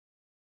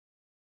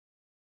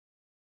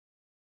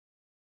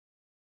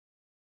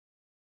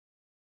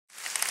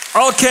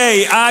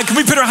Okay, can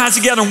we put our hands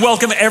together and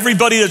welcome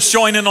everybody that's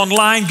joining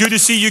online? Good to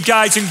see you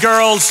guys and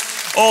girls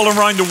all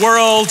around the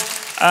world.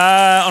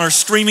 On our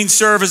streaming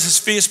services,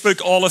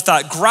 Facebook, all of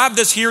that. Grab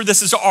this here.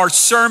 This is our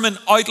sermon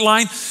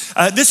outline.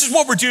 This is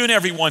what we're doing,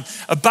 everyone.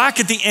 Back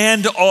at the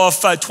end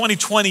of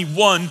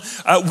 2021,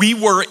 we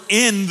were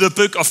in the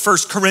book of 1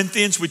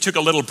 Corinthians. We took a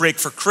little break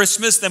for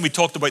Christmas. Then we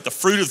talked about the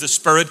fruit of the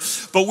Spirit.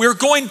 But we're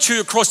going to,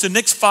 across the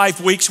next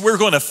 5 weeks, we're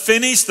going to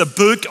finish the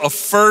book of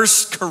 1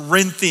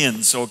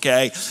 Corinthians,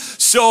 okay?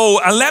 So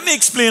let me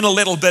explain a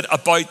little bit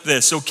about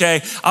this,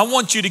 okay? I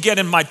want you to get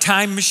in my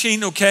time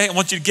machine, okay? I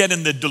want you to get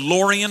in the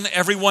DeLorean,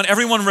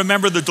 Everyone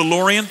remember the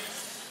DeLorean?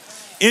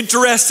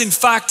 Interesting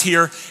fact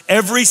here,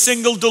 every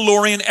single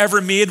DeLorean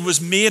ever made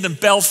was made in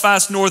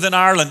Belfast, Northern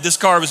Ireland. This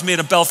car was made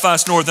in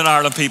Belfast, Northern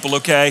Ireland, people,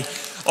 okay?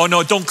 Oh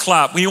no, don't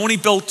clap. We only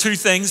built two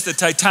things, the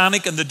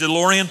Titanic and the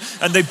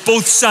DeLorean, and they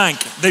both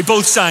sank. They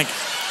both sank.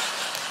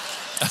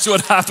 That's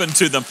what happened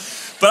to them.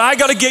 But I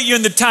got to get you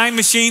in the time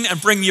machine and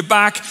bring you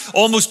back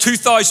almost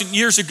 2,000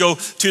 years ago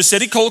to a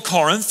city called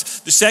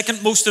Corinth, the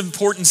second most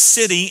important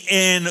city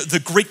in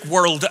the Greek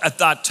world at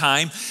that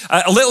time.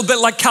 A little bit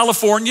like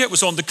California. It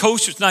was on the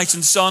coast. It was nice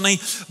and sunny,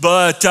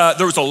 but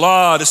there was a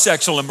lot of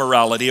sexual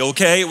immorality,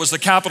 okay? It was the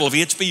capital of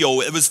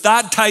HBO. It was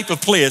that type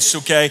of place,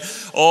 okay?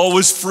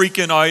 Always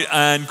freaking out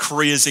and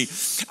crazy.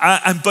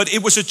 But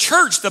it was a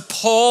church that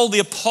Paul the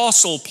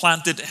Apostle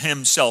planted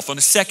himself on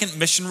a second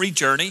missionary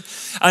journey.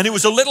 And it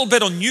was a little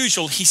bit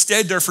unusual. He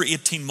stayed there for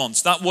 18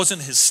 months. That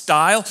wasn't his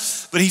style,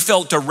 but he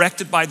felt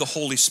directed by the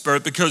Holy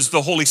Spirit because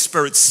the Holy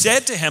Spirit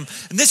said to him,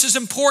 and this is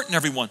important,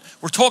 everyone.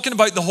 We're talking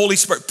about the Holy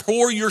Spirit.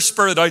 Pour your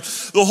Spirit out.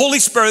 The Holy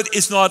Spirit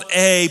is not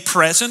a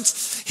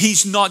presence.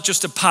 He's not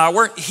just a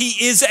power.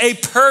 He is a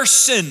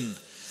person.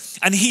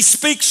 And he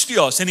speaks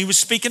to us. And he was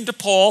speaking to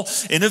Paul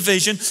in a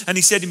vision. And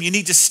he said to him, you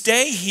need to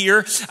stay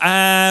here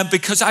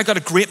because I got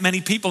a great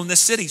many people in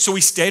this city. So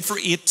he stayed for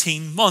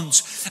 18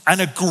 months.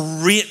 And a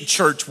great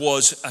church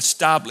was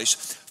established.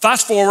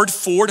 Fast forward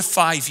 4 to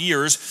 5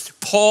 years,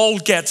 Paul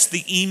gets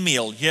the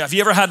email. Yeah, have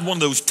you ever had one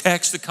of those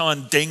texts that come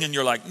on ding and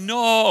you're like,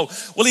 no.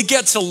 Well, he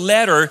gets a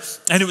letter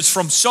and it was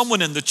from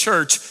someone in the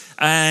church.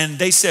 And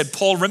they said,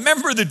 Paul,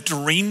 remember the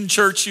dream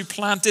church you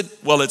planted?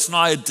 Well, it's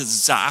now a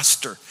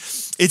disaster.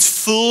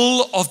 It's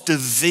full of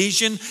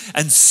division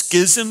and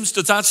schisms.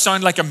 Does that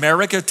sound like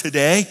America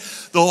today?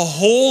 The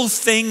whole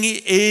thing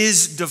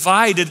is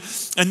divided.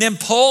 And then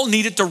Paul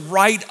needed to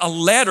write a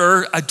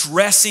letter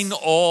addressing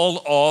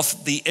all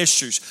of the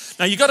issues.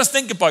 Now you got to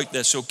think about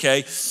this,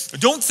 okay?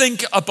 Don't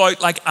think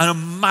about like a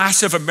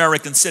massive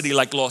American city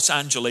like Los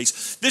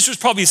Angeles. This was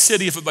probably a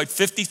city of about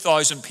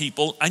 50,000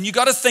 people. And you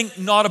got to think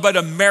not about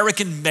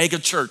American mega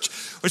church.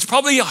 There's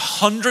probably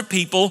 100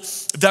 people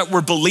that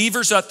were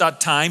believers at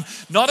that time,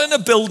 not in a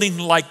building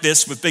like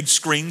this with big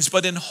screens,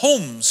 but in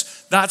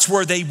homes. That's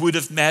where they would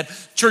have met.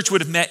 Church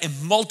would have met in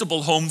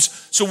multiple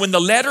homes. So when the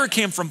letter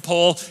came from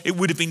Paul, it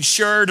would have been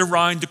shared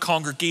around the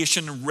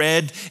congregation and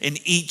read in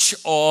each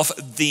of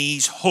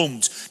these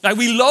homes. Now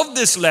we love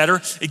this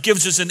letter. It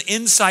gives us an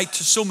insight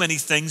to so many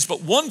things,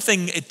 but one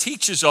thing it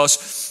teaches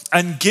us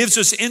and gives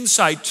us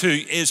insight to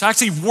is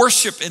actually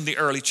worship in the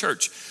early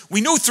church.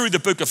 We know through the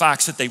book of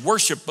Acts that they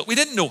worshiped, but we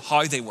didn't know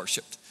how they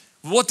worshiped.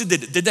 What did they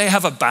do? Did they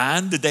have a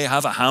band? Did they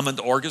have a Hammond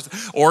organ?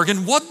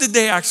 What did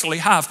they actually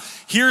have?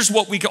 Here's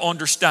what we can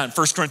understand.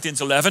 1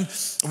 Corinthians 11,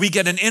 we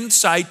get an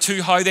insight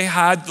to how they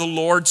had the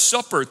Lord's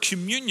Supper,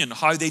 communion,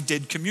 how they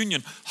did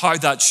communion, how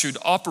that should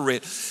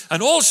operate,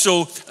 and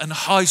also and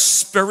how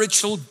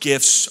spiritual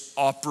gifts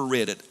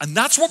operated. And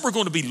that's what we're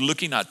going to be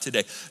looking at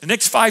today. The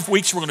next 5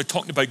 weeks, we're going to be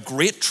talking about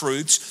great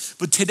truths,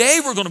 but today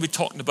we're going to be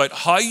talking about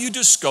how you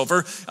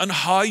discover and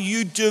how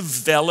you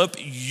develop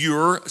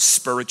your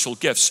spiritual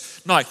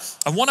gifts. Now,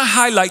 I want to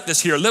highlight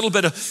this here, a little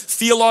bit of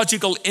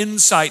theological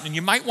insight, and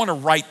you might want to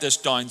write this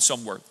down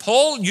somewhere.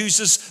 Paul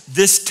uses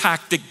this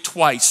tactic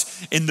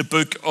twice in the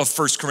book of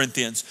 1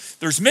 Corinthians.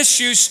 There's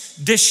misuse,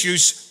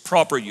 disuse,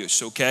 proper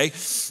use, okay?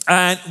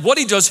 And what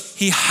he does,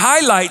 he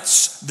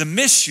highlights the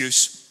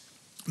misuse,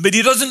 but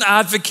he doesn't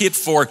advocate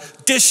for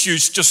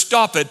disuse, just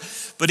stop it.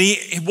 But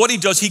what he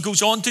does, he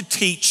goes on to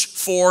teach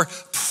for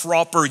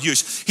proper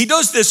use. He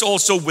does this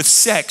also with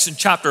sex in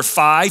chapter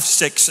 5,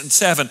 6, and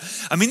 7.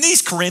 I mean,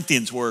 these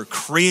Corinthians were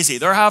crazy.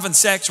 They're having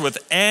sex with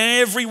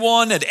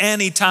everyone at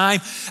any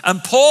time.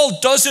 And Paul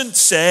doesn't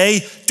say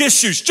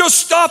disuse, just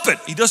stop it.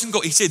 He doesn't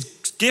go, he says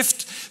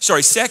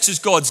sex is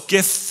God's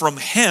gift from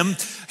him.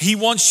 He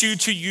wants you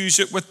to use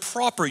it with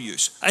proper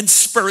use. And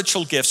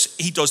spiritual gifts,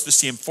 he does the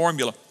same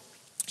formula.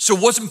 So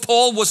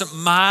Paul wasn't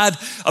mad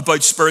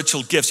about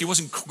spiritual gifts. He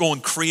wasn't going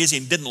crazy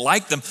and didn't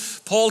like them.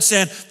 Paul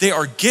said they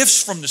are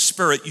gifts from the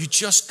Spirit. You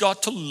just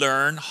got to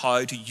learn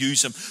how to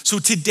use them. So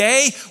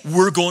today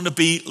we're going to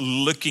be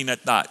looking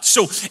at that.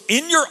 So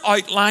in your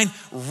outline,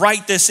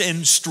 write this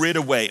in straight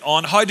away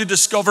on how to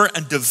discover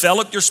and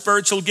develop your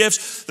spiritual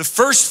gifts. The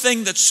first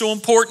thing that's so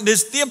important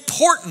is the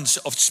importance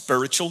of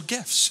spiritual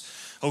gifts.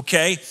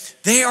 okay?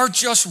 They are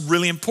just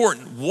really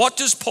important. What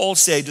does Paul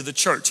say to the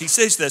church? He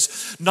says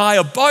this, now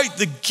about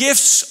the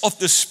gifts of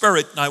the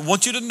Spirit. Now I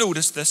want you to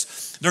notice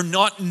this. They're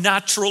not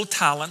natural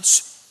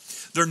talents.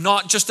 They're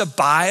not just a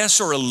bias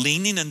or a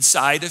leaning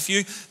inside of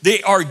you.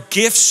 They are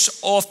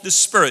gifts of the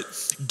Spirit.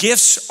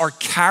 Gifts are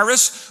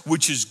charis,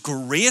 which is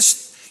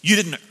grace. You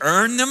didn't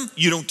earn them.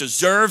 You don't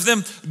deserve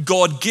them.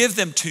 God gave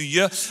them to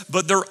you.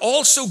 But they're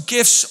also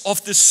gifts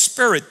of the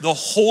Spirit. The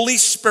Holy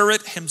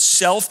Spirit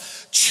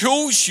himself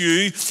chose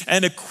you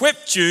and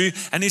equipped you.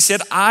 And he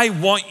said, I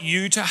want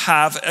you to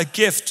have a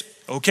gift.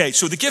 Okay,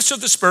 so the gifts of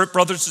the Spirit,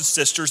 brothers and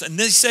sisters, and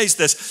he says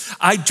this,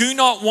 I do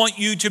not want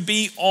you to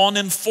be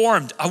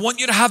uninformed. I want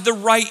you to have the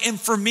right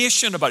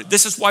information about it.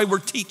 This is why we're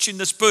teaching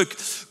this book.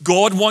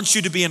 God wants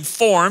you to be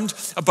informed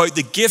about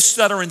the gifts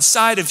that are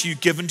inside of you,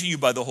 given to you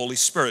by the Holy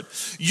Spirit.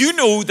 You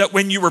know that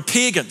when you were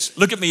pagans,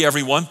 look at me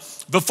everyone,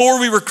 before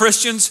we were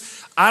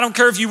Christians, I don't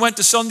care if you went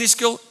to Sunday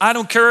school, I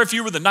don't care if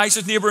you were the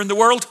nicest neighbor in the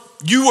world,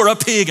 you were a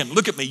pagan.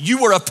 Look at me,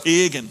 you were a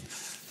pagan.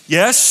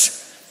 Yes?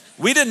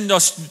 We didn't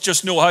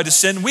just know how to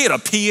sin. We had a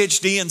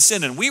PhD in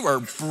sinning. We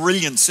were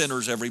brilliant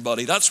sinners,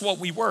 everybody. That's what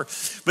we were.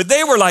 But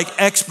they were like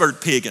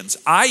expert pagans,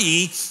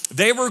 i.e.,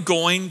 they were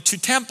going to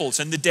temples.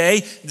 In the day,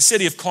 in the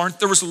city of Corinth,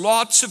 there was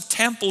lots of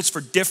temples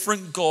for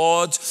different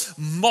gods,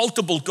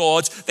 multiple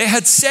gods. They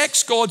had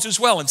sex gods as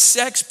well and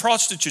sex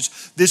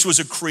prostitutes. This was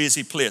a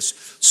crazy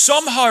place.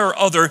 Somehow or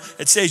other,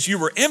 it says you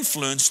were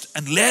influenced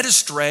and led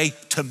astray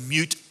to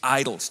mute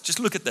idols. Just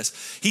look at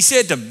this. He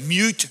said to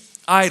mute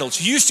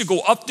idols. You used to go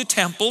up to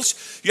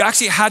temples. You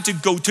actually had to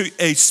go to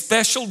a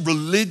special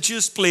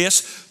religious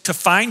place to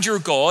find your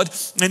God.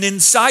 And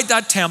inside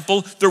that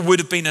temple, there would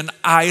have been an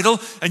idol.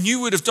 And you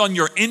would have done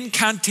your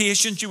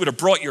incantations. You would have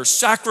brought your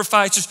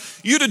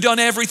sacrifices. You'd have done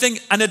everything.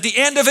 And at the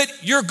end of it,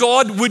 your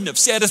God wouldn't have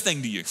said a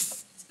thing to you.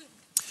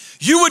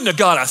 You wouldn't have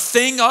got a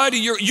thing out of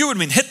you would have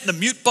been hitting the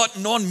mute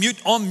button, on mute,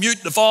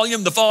 the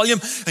volume,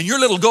 and your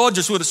little God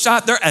just would have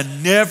sat there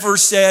and never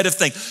said a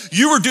thing.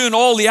 You were doing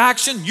all the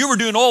action, you were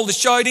doing all the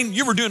shouting,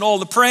 you were doing all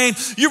the praying,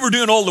 you were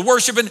doing all the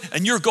worshiping,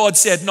 and your God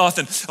said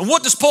nothing. And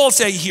what does Paul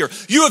say here?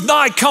 You have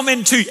now come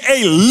into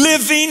a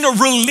living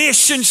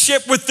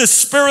relationship with the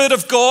Spirit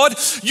of God.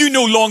 You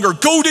no longer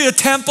go to a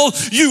temple,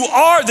 you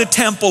are the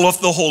temple of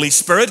the Holy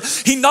Spirit.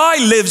 He now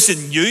lives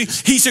in you,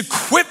 he's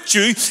equipped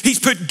you, he's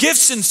put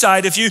gifts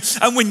inside of you.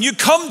 And when you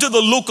come to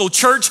the local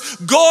church,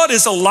 God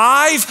is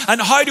alive.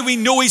 And how do we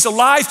know he's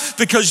alive?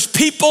 Because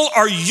people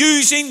are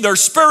using their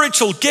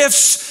spiritual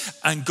gifts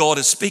and God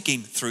is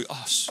speaking through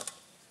us.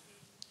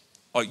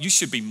 Oh, you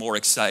should be more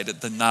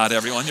excited than that,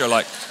 everyone. You're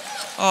like,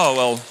 oh,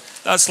 well,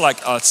 that's like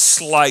a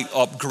slight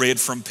upgrade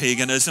from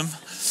paganism.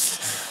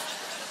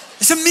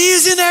 It's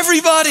amazing,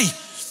 everybody.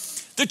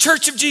 The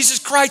Church of Jesus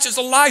Christ is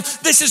alive.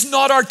 This is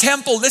not our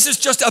temple. This is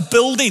just a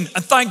building.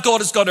 And thank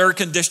God it's got air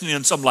conditioning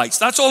and some lights.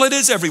 That's all it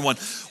is, everyone.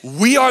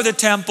 We are the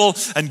temple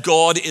and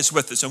God is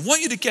with us. I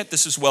want you to get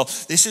this as well.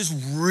 This is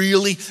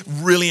really,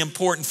 really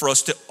important for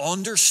us to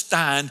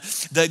understand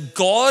that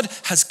God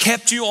has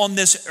kept you on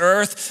this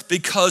earth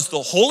because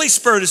the Holy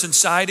Spirit is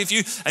inside of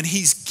you and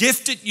he's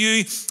gifted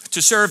you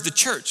to serve the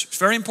church. It's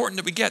very important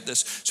that we get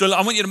this. So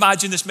I want you to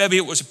imagine this. Maybe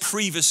it was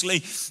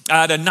previously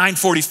at a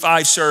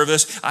 9:45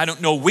 service, I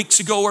don't know, weeks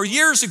ago or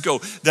years ago,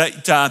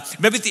 that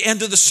maybe at the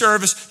end of the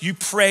service, you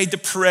prayed the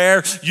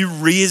prayer, you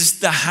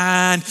raised the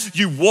hand,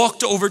 you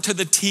walked over to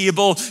the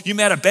table, you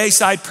met a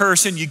Bayside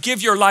person, you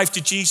give your life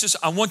to Jesus.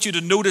 I want you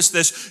to notice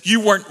this. You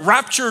weren't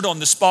raptured on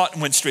the spot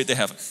and went straight to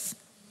heaven.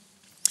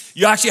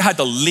 You actually had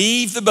to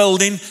leave the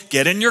building,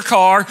 get in your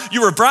car.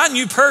 You were a brand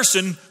new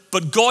person,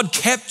 but God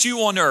kept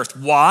you on earth.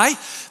 Why?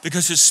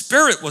 Because his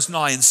Spirit was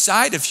now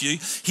inside of you.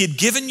 He had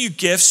given you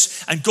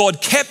gifts and God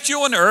kept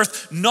you on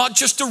earth, not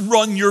just to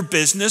run your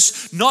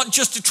business, not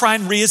just to try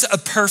and raise a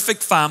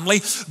perfect family.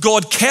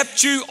 God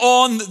kept you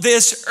on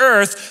this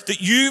earth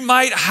that you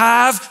might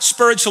have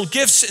spiritual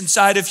gifts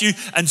inside of you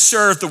and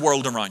serve the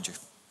world around you.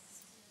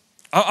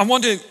 I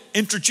want to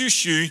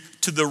introduce you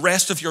to the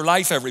rest of your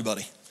life,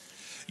 everybody.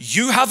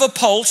 You have a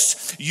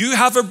pulse, you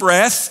have a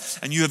breath,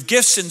 and you have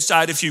gifts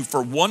inside of you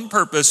for one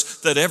purpose,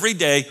 that every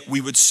day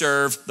we would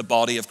serve the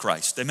body of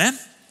Christ. Amen?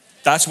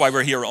 That's why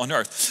we're here on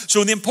earth.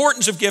 So the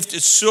importance of gift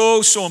is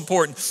so, so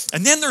important.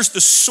 And then there's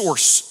the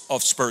source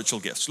of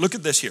spiritual gifts. Look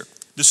at this here.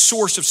 The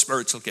source of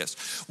spiritual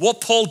gifts. What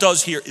Paul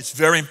does here is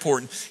very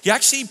important. He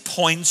actually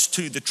points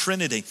to the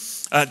Trinity.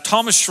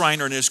 Thomas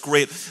Schreiner, in his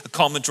great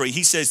commentary,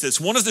 he says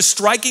this: one of the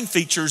striking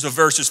features of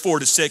verses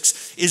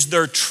 4-6 is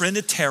their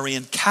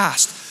Trinitarian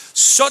cast,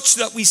 such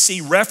that we see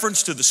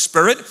reference to the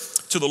Spirit,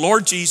 to the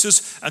Lord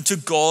Jesus, and to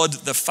God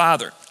the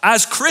Father.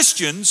 As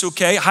Christians,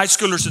 okay, high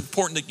schoolers, it's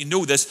important that you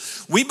know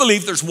this, we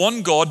believe there's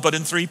one God but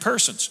in three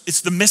persons.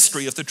 It's the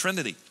mystery of the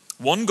Trinity.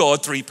 One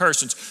God, three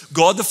persons.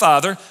 God the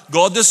Father,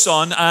 God the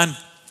Son, and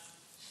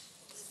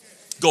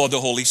God the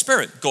Holy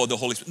Spirit. God the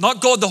Holy Spirit. Not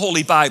God the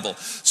Holy Bible.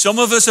 Some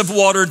of us have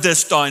watered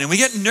this down and we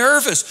get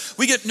nervous.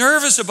 We get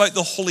nervous about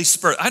the Holy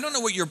Spirit. I don't know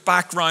what your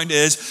background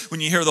is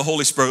when you hear the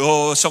Holy Spirit.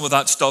 Oh, some of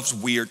that stuff's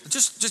weird.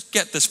 Just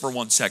get this for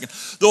 1 second.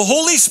 The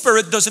Holy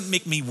Spirit doesn't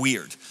make me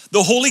weird.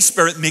 The Holy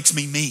Spirit makes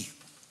me me.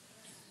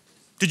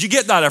 Did you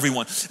get that,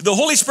 everyone? The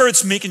Holy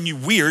Spirit's making you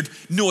weird.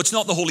 No, it's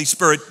not the Holy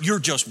Spirit. You're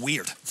just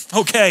weird,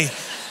 okay?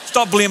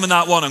 Stop blaming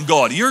that one on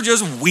God. You're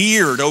just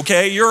weird,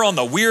 okay? You're on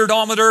the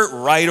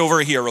weirdometer right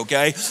over here,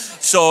 okay?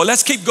 So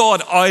let's keep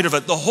God out of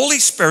it. The Holy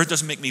Spirit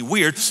doesn't make me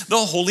weird. The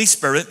Holy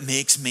Spirit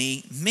makes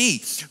me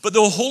me. But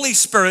the Holy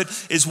Spirit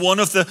is one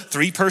of the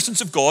three persons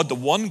of God, the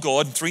one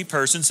God in three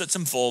persons that's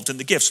involved in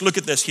the gifts. Look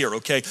at this here,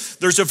 okay?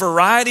 There's a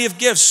variety of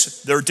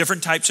gifts. There are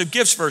different types of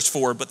gifts, verse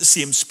 4, but the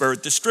same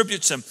Spirit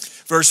distributes them.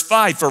 Verse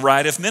 5,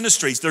 variety of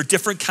ministries. There are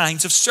different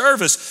kinds of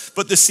service,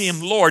 but the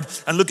same Lord.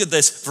 And look at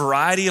this,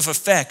 variety of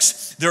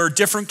effects. There are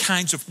different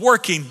kinds of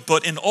working,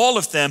 but in all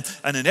of them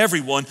and in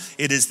everyone,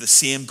 it is the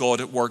same God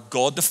at work,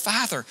 God the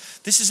Father.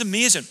 This is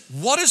amazing.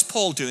 What is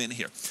Paul doing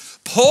here?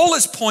 Paul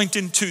is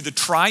pointing to the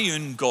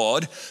triune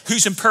God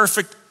who's in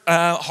perfect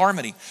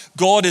harmony.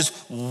 God is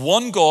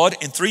one God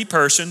in three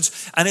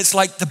persons, and it's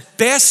like the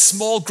best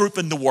small group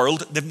in the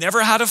world. They've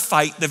never had a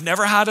fight. They've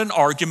never had an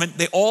argument.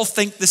 They all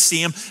think the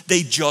same.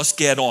 They just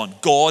get on.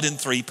 God in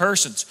three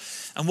persons.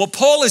 And what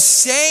Paul is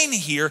saying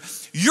here,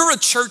 you're a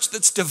church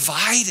that's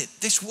divided.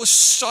 This was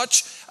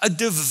such a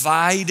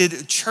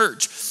divided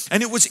church.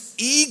 And it was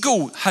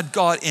ego had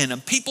got in,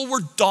 and people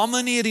were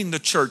dominating the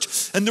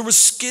church. And there were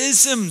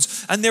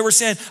schisms, and they were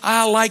saying,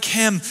 I like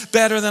him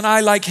better than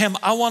I like him.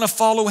 I want to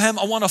follow him.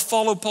 I want to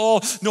follow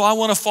Paul. No, I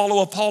want to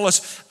follow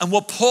Apollos. And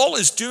what Paul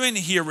is doing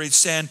here is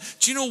saying,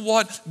 do you know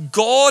what?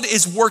 God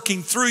is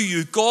working through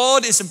you.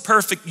 God is in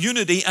perfect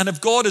unity. And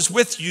if God is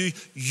with you,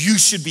 you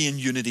should be in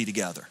unity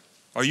together.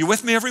 Are you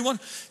with me, everyone?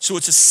 So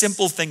it's a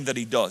simple thing that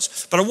he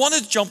does. But I want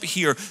to jump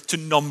here to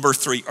number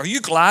 3. Are you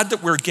glad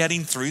that we're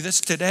getting through this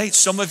today?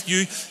 Some of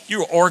you,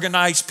 you're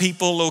organized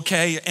people,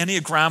 okay?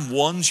 Enneagram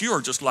 1s, you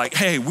are just like,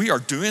 hey, we are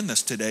doing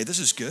this today. This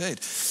is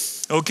good.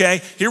 Okay,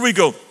 here we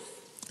go.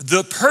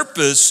 The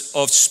purpose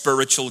of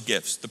spiritual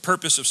gifts. The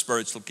purpose of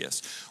spiritual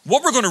gifts.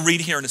 What we're going to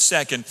read here in a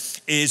second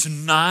is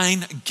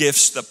 9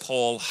 gifts that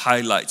Paul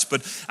highlights.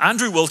 But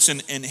Andrew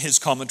Wilson, in his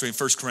commentary in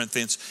 1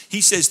 Corinthians, he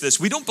says this: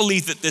 we don't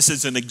believe that this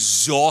is an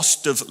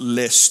exhaustive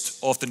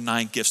list of the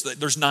 9 gifts.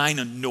 There's 9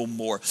 and no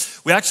more.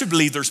 We actually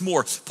believe there's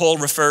more. Paul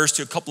refers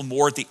to a couple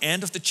more at the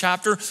end of the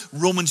chapter.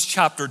 Romans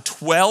chapter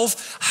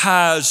 12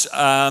 has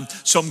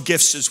some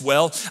gifts as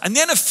well. And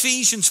then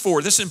Ephesians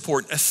 4, this is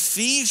important.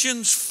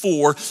 Ephesians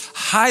 4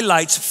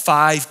 highlights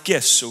 5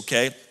 gifts,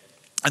 okay?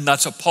 And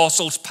that's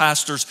apostles,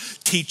 pastors,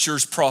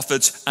 teachers,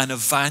 prophets, and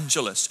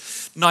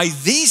evangelists. Now,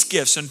 these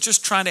gifts, and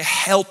just trying to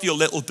help you a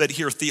little bit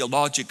here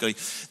theologically,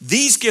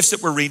 these gifts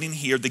that we're reading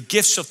here, the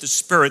gifts of the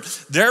Spirit,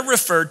 they're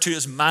referred to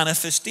as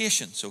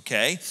manifestations,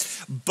 okay?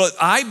 But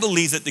I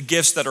believe that the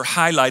gifts that are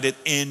highlighted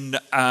in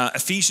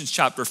Ephesians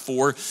chapter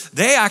 4,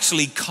 they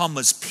actually come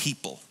as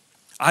people.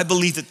 I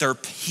believe that they're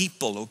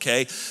people,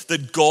 okay?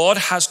 That God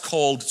has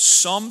called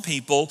some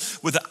people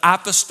with an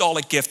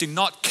apostolic gifting,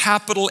 not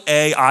capital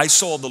A, I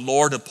saw the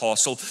Lord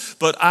apostle,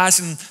 but as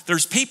in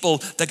there's people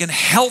that can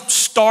help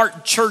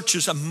start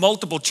churches and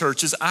multiple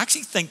churches. I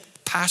actually think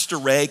Pastor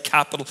Ray,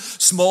 capital,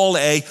 small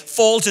a,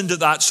 falls into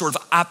that sort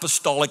of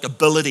apostolic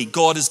ability.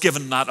 God has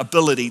given that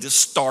ability to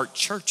start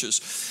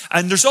churches.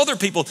 And there's other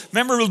people.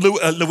 Remember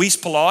Luis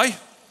Palau?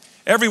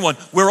 Everyone,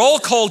 we're all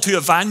called to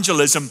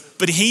evangelism,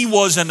 but he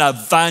was an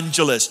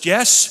evangelist,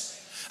 yes?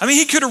 I mean,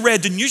 he could have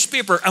read the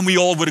newspaper and we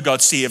all would have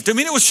got saved. I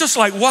mean, it was just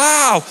like,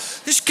 wow,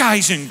 this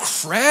guy's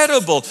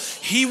incredible.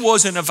 He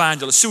was an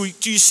evangelist. So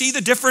do you see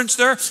the difference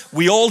there?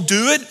 We all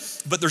do it,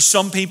 but there's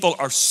some people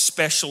are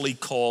specially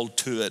called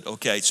to it,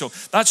 okay? So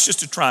that's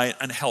just to try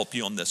and help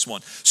you on this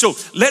one. So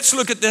let's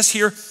look at this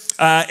here.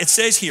 It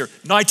says here,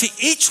 now to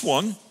each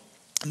one,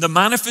 the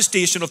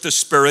manifestation of the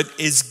Spirit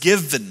is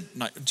given.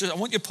 Now, I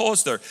want you to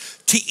pause there.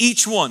 To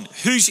each one.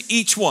 Who's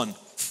each one?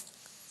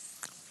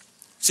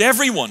 It's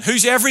everyone.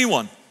 Who's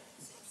everyone?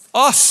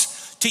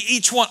 Us. To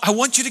each one. I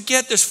want you to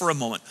get this for a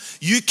moment.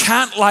 You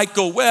can't like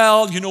go,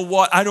 well, you know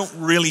what? I don't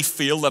really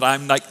feel that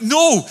I'm like,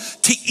 no,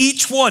 to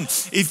each one.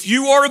 If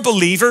you are a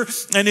believer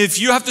and if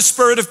you have the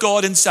Spirit of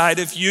God inside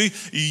of you,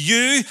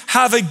 you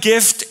have a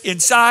gift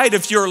inside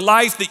of your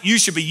life that you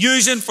should be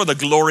using for the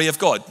glory of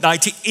God. Now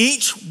to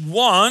each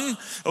one,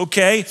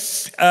 okay,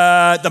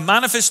 the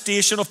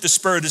manifestation of the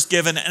Spirit is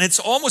given, and it's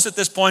almost at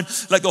this point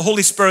like the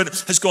Holy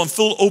Spirit has gone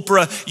full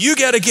Oprah. You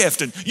get a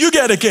gift and you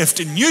get a gift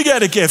and you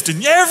get a gift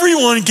and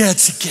everyone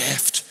gets a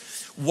gift.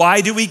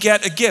 Why do we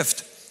get a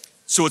gift?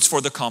 So it's for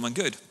the common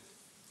good.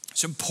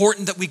 It's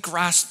important that we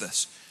grasp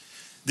this.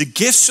 The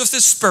gifts of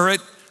the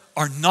Spirit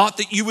are not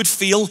that you would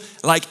feel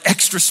like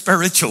extra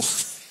spiritual.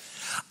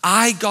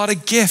 I got a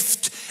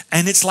gift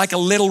and it's like a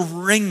little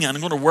ring and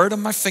I'm going to wear it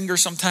on my finger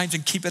sometimes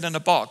and keep it in a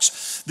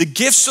box. The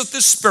gifts of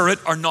the Spirit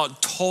are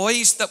not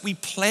toys that we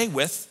play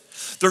with.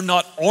 They're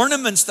not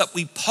ornaments that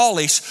we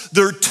polish.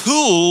 They're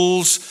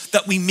tools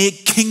that we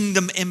make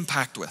kingdom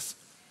impact with.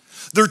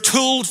 They're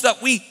tools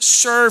that we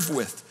serve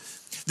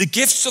with. The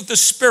gifts of the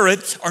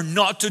Spirit are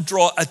not to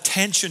draw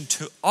attention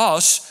to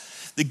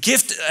us. The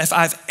gift, if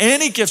I have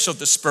any gifts of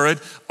the Spirit,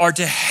 are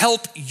to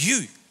help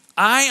you.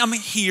 I am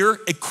here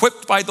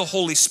equipped by the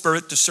Holy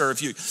Spirit to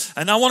serve you.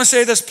 And I want to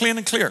say this plain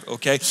and clear,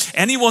 okay?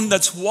 Anyone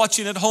that's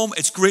watching at home,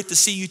 it's great to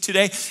see you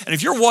today. And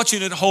if you're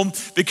watching at home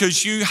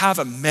because you have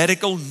a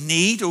medical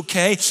need,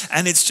 okay,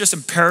 and it's just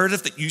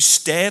imperative that you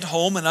stay at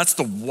home, and that's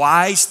the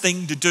wise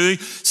thing to do.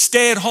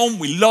 Stay at home.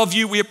 We love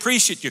you. We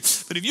appreciate you.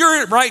 But if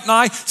you're right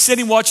now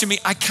sitting watching me,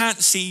 I can't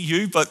see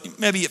you, but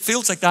maybe it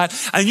feels like that,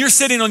 and you're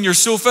sitting on your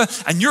sofa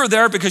and you're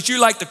there because you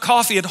like the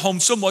coffee at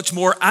home so much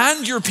more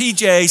and your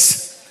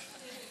PJs,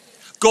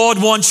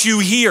 God wants you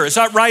here. Is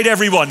that right,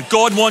 everyone?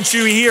 God wants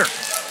you here.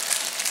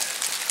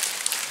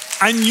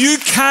 And you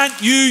can't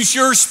use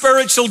your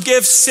spiritual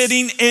gifts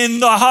sitting in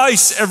the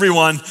house,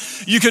 everyone.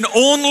 You can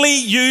only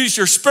use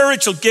your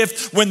spiritual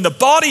gift when the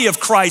body of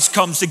Christ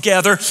comes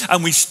together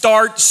and we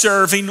start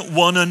serving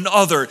one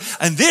another.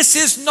 And this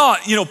is not,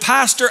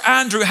 Pastor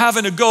Andrew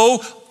having a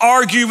go,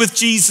 argue with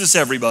Jesus,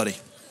 everybody.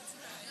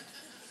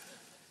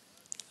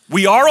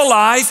 We are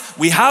alive,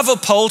 we have a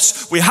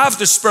pulse, we have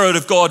the Spirit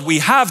of God, we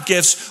have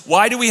gifts.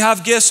 Why do we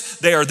have gifts?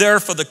 They are there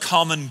for the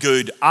common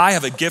good. I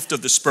have a gift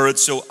of the Spirit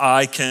so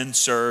I can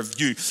serve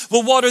you.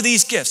 Well, what are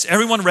these gifts?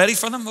 Everyone ready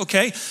for them?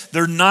 Okay.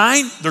 There are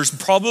 9, there's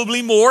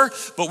probably more,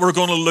 but we're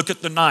going to look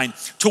at the 9.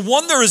 To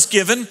one there is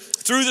given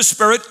through the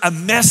Spirit a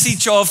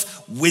message of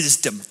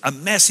wisdom, a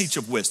message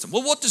of wisdom.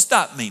 Well, what does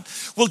that mean?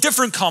 Well,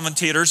 different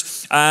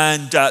commentators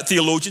and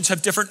theologians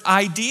have different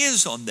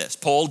ideas on this.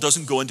 Paul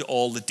doesn't go into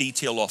all the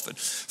detail of it.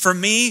 For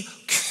me,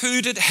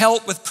 could it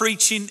help with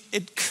preaching?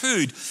 It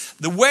could.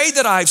 The way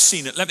that I've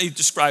seen it, let me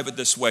describe it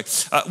this way.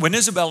 When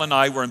Isabel and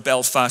I were in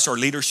Belfast, our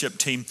leadership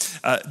team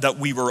that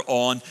we were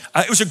on,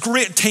 it was a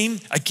great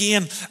team.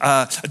 Again,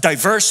 a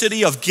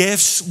diversity of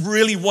gifts,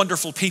 really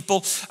wonderful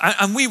people.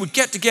 And we would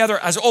get together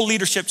as all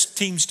leadership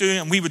teams do,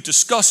 and we would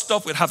discuss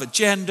stuff. We'd have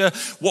agenda.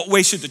 What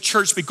way should the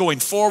church be going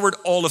forward?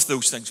 All of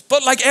those things.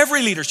 But like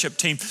every leadership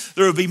team,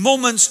 there would be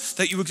moments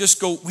that you would just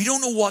go, we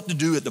don't know what to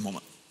do at the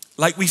moment.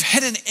 Like we've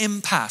hit an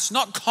impasse,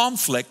 not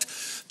conflict,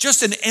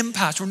 just an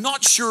impasse. We're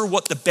not sure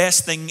what the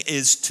best thing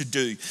is to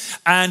do.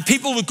 And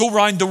people would go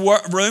around the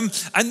room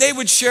and they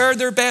would share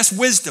their best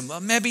wisdom. Well,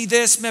 maybe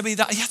this, maybe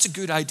that. Yeah, that's a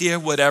good idea,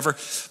 whatever.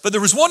 But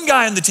there was one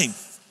guy on the team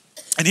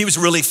and he was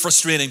really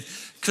frustrating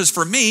because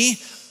for me,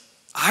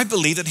 I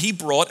believe that he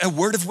brought a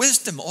word of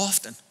wisdom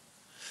often.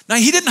 Now,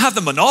 he didn't have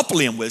the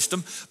monopoly on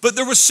wisdom, but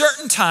there were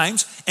certain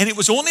times, and it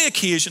was only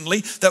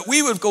occasionally, that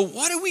we would go,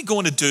 what are we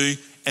going to do?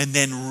 And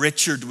then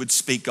Richard would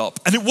speak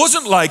up. And it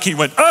wasn't like he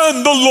went,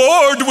 and the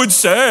Lord would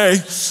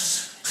say.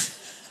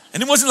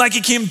 And it wasn't like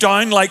he came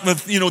down like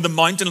with, the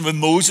mountain with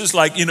Moses,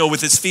 like,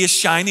 with his face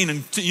shining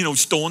and,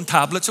 stone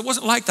tablets. It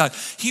wasn't like that.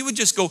 He would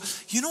just go,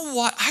 you know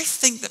what? I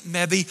think that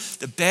maybe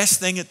the best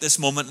thing at this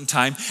moment in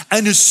time.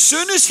 And as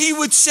soon as he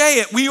would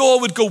say it, we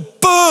all would go,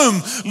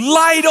 boom,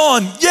 light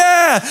on.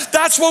 Yeah,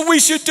 that's what we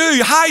should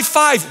do. High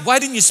five. Why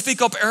didn't you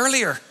speak up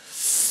earlier?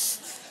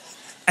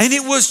 And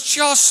it was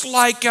just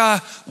like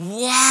a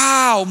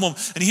wow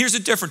moment. And here's the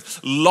difference.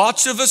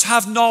 Lots of us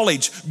have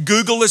knowledge.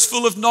 Google is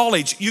full of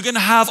knowledge. You can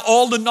have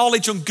all the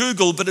knowledge on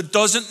Google, but it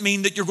doesn't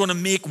mean that you're going to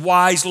make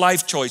wise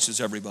life choices,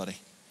 everybody.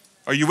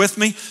 Are you with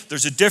me?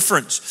 There's a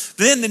difference.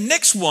 Then the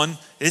next one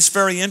is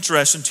very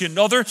interesting to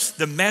another,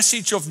 the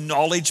message of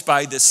knowledge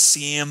by the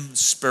same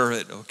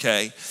Spirit,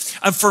 okay?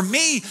 And for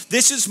me,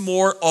 this is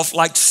more of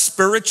like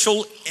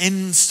spiritual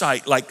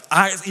insight, like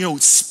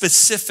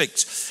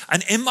specifics.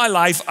 And in my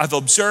life, I've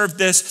observed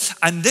this,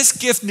 and this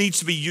gift needs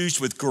to be used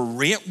with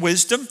great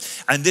wisdom.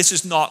 And this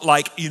is not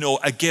like,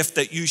 a gift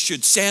that you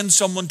should send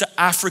someone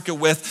to Africa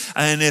with.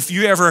 And if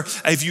you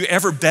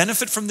ever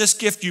benefit from this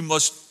gift, you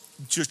must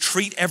to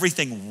treat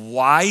everything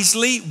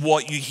wisely,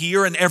 what you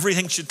hear, and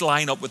everything should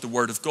line up with the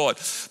Word of God.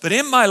 But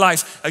in my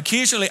life,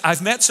 occasionally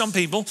I've met some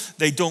people,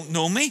 they don't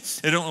know me,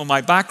 they don't know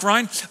my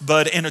background,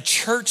 but in a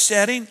church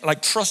setting,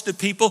 like trusted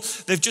people,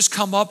 they've just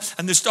come up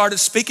and they started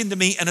speaking to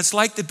me, and it's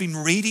like they've been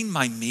reading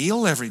my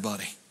mail,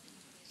 everybody.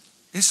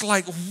 It's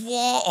like,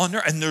 what on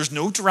earth? And there's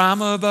no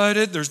drama about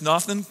it. There's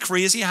nothing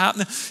crazy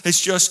happening. It's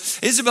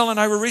just, Isabel and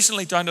I were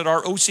recently down at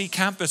our OC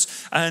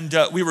campus, and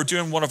we were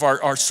doing one of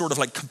our sort of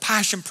like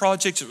compassion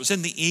projects. It was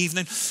in the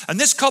evening. And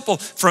this couple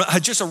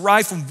had just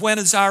arrived from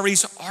Buenos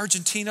Aires,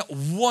 Argentina.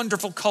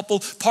 Wonderful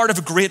couple, part of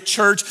a great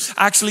church.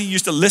 Actually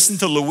used to listen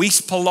to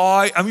Luis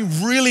Palau. I mean,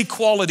 really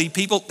quality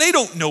people. They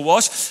don't know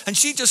us. And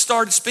she just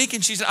started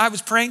speaking. She said, I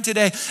was praying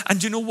today,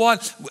 and you know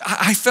what?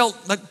 I felt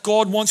like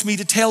God wants me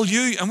to tell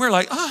you. And we're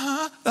like,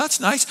 that's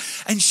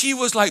nice. And she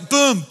was like,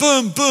 boom,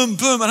 boom, boom,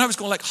 boom. And I was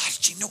going like, how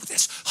did she know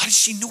this? How did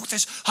she know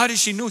this? How did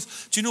she know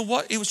this? Do you know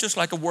what? It was just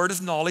like a word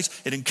of knowledge.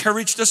 It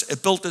encouraged us.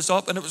 It built us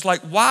up. And it was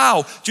like,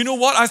 wow. Do you know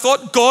what? I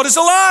thought God is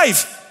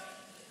alive.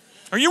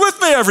 Are you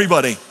with me,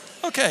 everybody?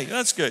 Okay,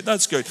 that's good.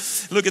 That's good.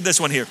 Look at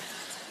this one here.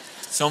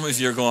 Some of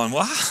you are going,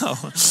 wow.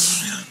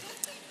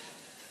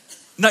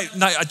 Now,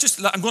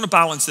 I'm going to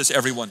balance this,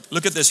 everyone.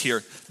 Look at this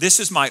here. This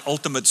is my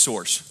ultimate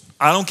source.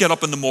 I don't get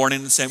up in the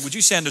morning and say, would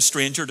you send a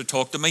stranger to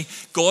talk to me?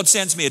 God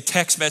sends me a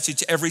text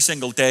message every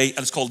single day, and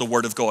it's called the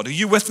Word of God. Are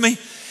you with me?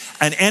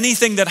 And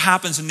anything that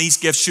happens in these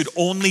gifts should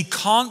only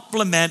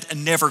complement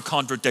and never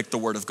contradict the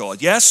Word of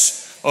God.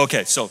 Yes?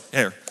 Okay, so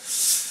here.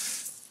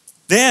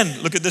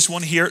 Then, look at this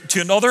one here.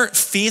 To another,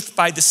 faith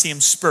by the same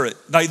Spirit.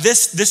 Now,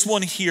 this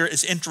one here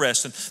is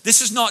interesting.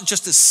 This is not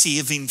just a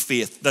saving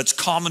faith that's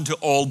common to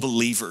all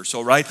believers,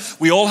 all right?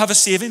 We all have a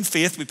saving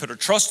faith. We put our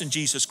trust in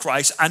Jesus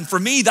Christ. And for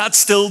me, that's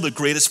still the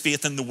greatest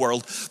faith in the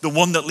world, the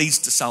one that leads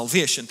to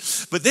salvation.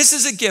 But this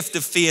is a gift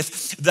of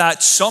faith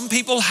that some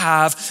people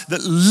have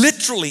that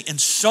literally, in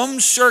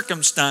some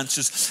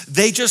circumstances,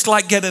 they just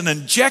like get an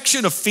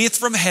injection of faith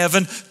from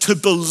heaven to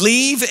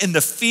believe in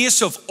the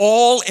face of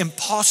all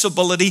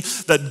impossibility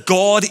that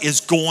God is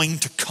going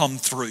to come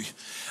through.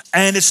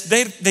 And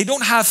they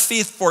don't have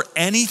faith for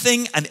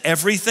anything and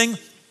everything.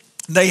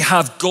 They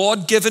have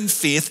God-given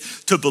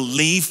faith to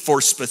believe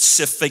for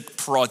specific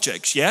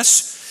projects.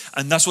 Yes?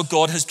 And that's what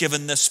God has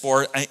given this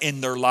for in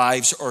their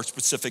lives, or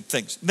specific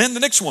things. Then the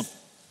next one,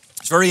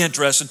 it's very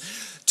interesting.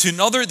 To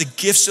another, the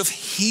gifts of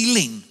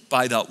healing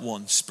by that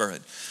one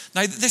Spirit.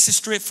 Now, this is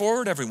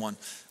straightforward, everyone.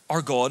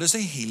 Our God is a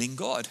healing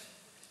God.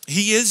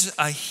 He is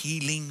a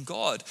healing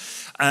God.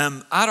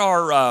 At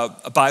our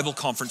Bible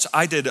conference,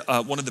 I did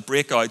one of the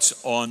breakouts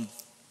on,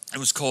 it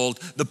was called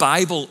The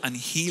Bible and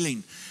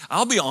Healing.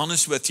 I'll be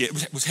honest with you,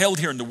 it was held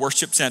here in the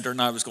worship center, and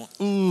I was going,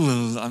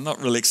 ooh, I'm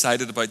not really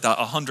excited about that.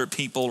 100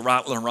 people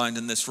rattling around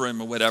in this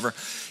room or whatever.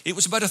 It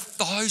was about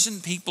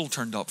 1,000 people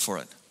turned up for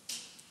it.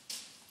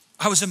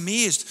 I was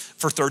amazed.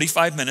 For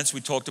 35 minutes,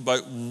 we talked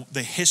about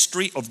the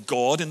history of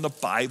God in the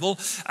Bible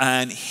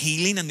and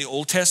healing in the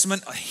Old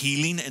Testament,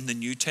 healing in the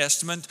New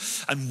Testament,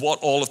 and what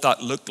all of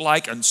that looked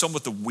like, and some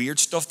of the weird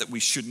stuff that we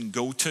shouldn't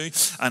go to,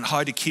 and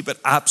how to keep it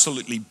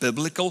absolutely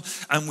biblical.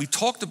 And we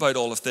talked about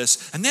all of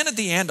this. And then at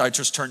the end, I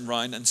just turned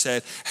around and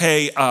said,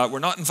 hey, we're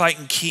not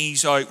inviting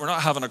keys out. We're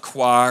not having a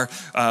choir.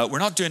 We're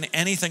not doing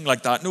anything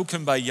like that. No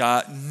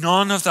kumbaya,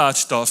 none of that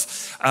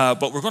stuff.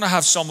 But we're going to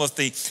have some of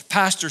the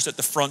pastors at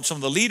the front, some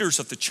of the leaders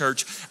of the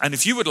church, and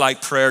if you would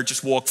like prayer,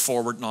 just walk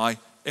forward now.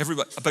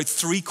 Everybody, about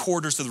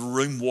 3/4 of the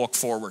room walked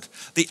forward.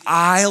 The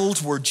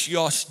aisles were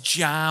just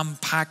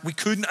jam-packed. We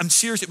couldn't, I'm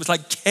serious, it was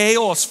like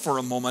chaos for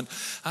a moment.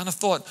 And I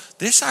thought,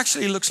 this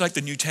actually looks like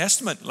the New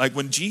Testament. Like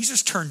when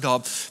Jesus turned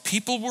up,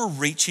 people were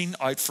reaching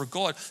out for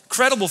God.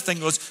 Incredible thing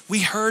was,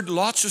 we heard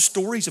lots of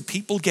stories of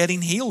people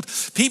getting healed.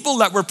 People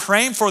that were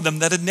praying for them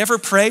that had never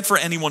prayed for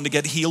anyone to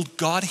get healed,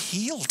 got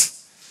healed.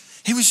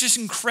 It was just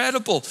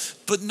incredible,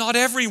 but not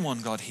everyone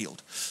got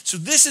healed. So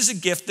this is a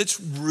gift that's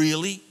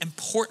really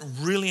important,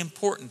 really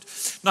important.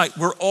 Now,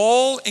 we're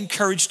all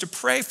encouraged to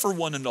pray for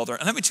one another.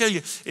 And let me tell you,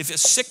 if a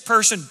sick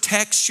person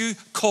texts you,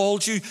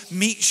 calls you,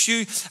 meets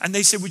you, and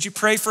they say, would you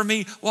pray for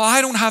me? Well,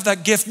 I don't have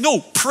that gift.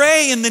 No,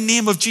 pray in the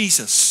name of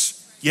Jesus.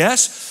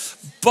 Yes?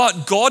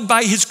 But God,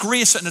 by His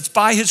grace, and it's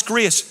by His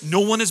grace,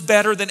 no one is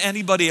better than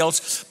anybody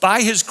else,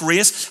 by His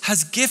grace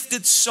has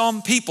gifted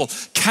some people.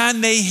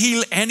 Can they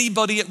heal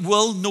anybody at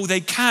will? No,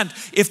 they can't.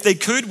 If they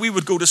could, we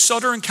would go to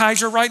Sutter and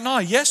Kaiser right now.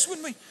 Yes,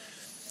 wouldn't we?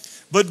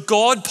 But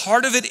God,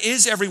 part of it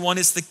is, everyone,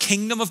 is the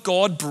kingdom of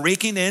God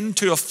breaking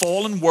into a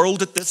fallen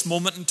world at this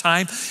moment in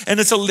time. And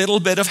it's a little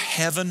bit of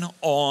heaven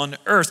on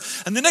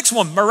earth. And the next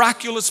one,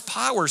 miraculous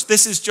powers.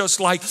 This is just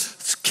like,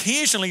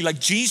 occasionally, like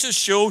Jesus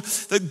showed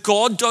that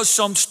God does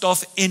some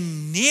stuff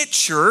in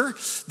nature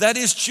that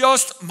is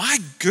just, my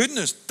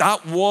goodness,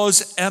 that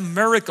was a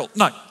miracle.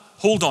 Now,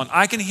 hold on,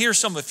 I can hear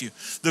some of you.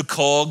 The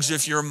cogs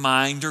of your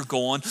mind are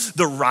going.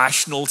 The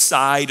rational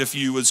side of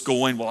you is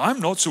going, well, I'm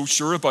not so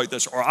sure about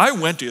this. Or I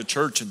went to a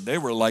church and they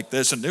were like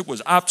this and it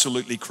was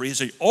absolutely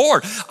crazy.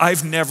 Or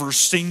I've never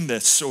seen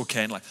this.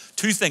 Okay, like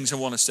two things I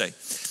want to say.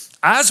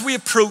 As we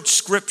approach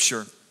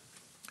Scripture,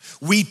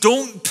 we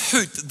don't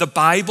put the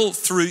Bible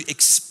through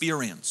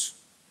experience.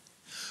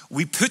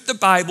 We put the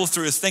Bible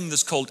through a thing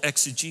that's called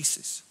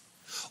exegesis.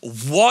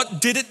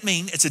 What did it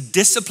mean? It's a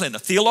discipline, a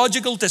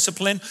theological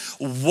discipline.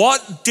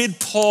 What did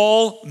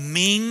Paul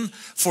mean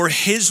for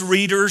his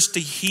readers to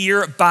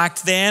hear back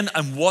then?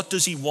 And what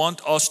does he want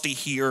us to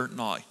hear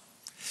now?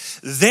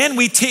 Then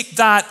we take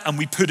that and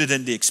we put it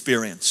into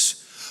experience.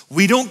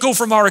 We don't go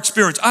from our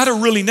experience. I had a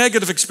really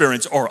negative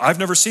experience, or I've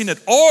never seen it,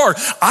 or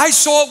I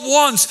saw it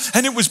once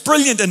and it was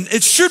brilliant and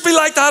it should be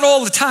like that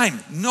all the time.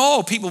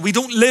 No, people, we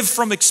don't live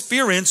from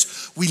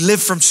experience. We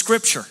live from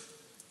Scripture.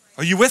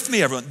 Are you with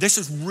me, everyone? This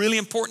is really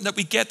important that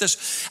we get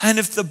this. And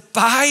if the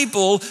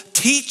Bible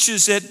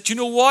teaches it, do you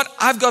know what?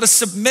 I've got to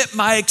submit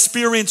my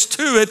experience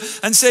to it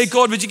and say,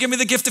 God, would you give me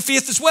the gift of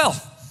faith as well?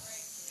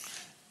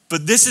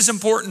 But this is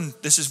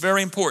important. This is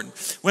very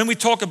important. When we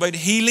talk about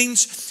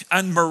healings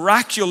and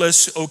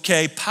miraculous,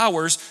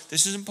 powers,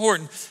 this is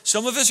important.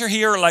 Some of us are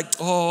here like,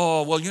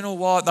 oh, well, you know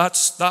what?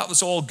 That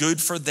was all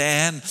good for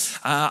then.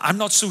 I'm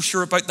not so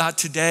sure about that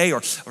today, or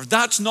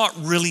that's not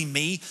really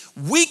me.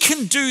 We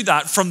can do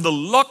that from the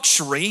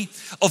luxury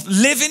of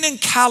living in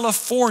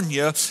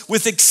California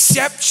with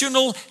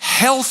exceptional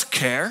health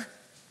care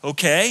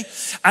okay?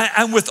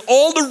 And with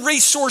all the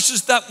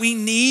resources that we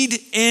need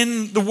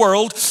in the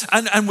world,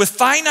 and with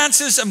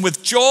finances and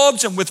with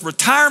jobs and with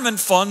retirement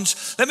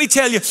funds, let me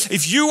tell you,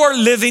 if you are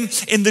living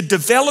in the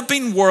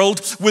developing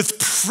world with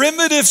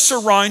primitive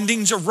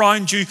surroundings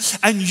around you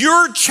and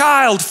your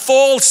child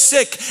falls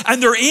sick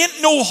and there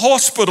ain't no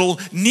hospital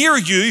near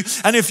you,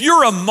 and if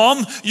you're a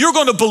mom, you're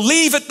going to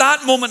believe at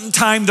that moment in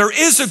time there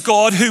is a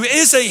God who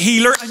is a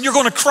healer, and you're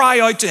going to cry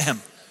out to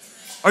him.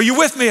 Are you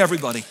with me,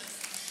 everybody?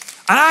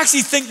 I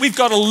actually think we've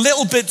got a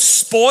little bit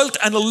spoiled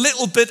and a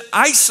little bit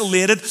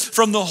isolated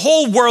from the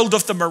whole world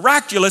of the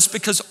miraculous,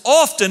 because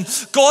often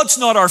God's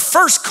not our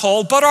first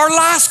call, but our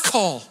last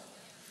call.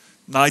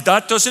 Now,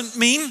 that doesn't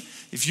mean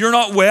if you're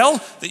not well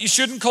that you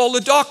shouldn't call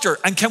the doctor.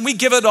 And can we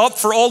give it up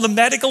for all the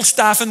medical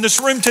staff in this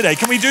room today?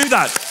 Can we do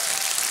that?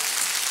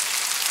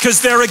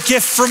 Because they're a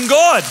gift from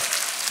God,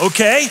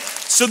 okay?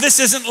 So this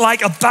isn't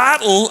like a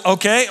battle,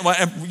 okay?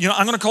 I'm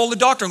going to call the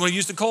doctor. I'm going to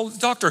use the call the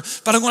doctor.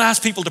 But I'm going to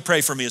ask people to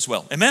pray for me as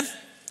well. Amen?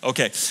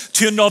 Okay.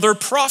 To another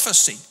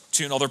prophecy,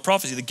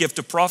 the gift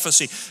of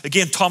prophecy.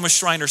 Again, Thomas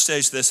Schreiner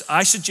says this: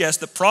 I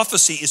suggest that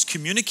prophecy is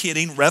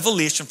communicating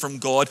revelation from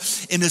God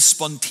in a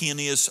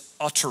spontaneous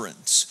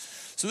utterance.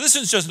 So this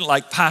is just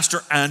like Pastor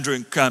Andrew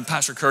and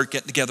Pastor McCourt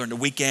getting together in the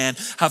weekend,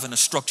 having a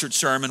structured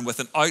sermon with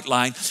an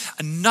outline.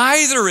 And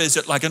neither is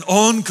it like an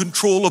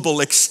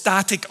uncontrollable,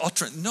 ecstatic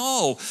utterance.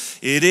 No,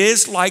 it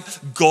is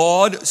like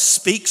God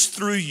speaks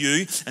through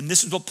you. And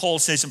this is what Paul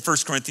says in 1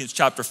 Corinthians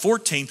chapter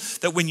 14,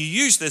 that when you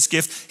use this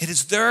gift, it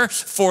is there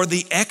for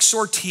the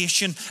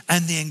exhortation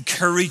and the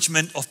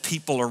encouragement of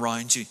people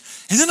around you.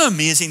 Isn't it an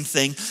amazing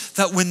thing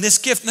that when this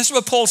gift, and this is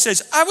what Paul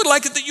says, I would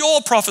like it that you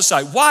all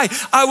prophesy. Why?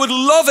 I would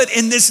love it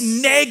in this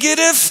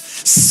negative,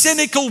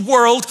 cynical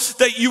world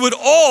that you would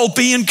all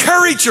be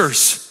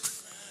encouragers.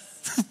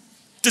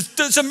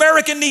 Does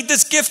America need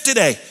this gift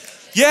today?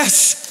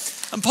 Yes.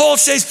 And Paul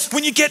says,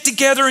 when you get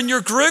together in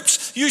your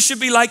groups, you should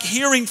be like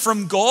hearing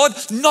from God,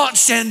 not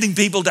sending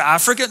people to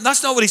Africa. And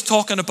that's not what he's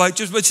talking about,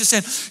 but just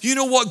saying, you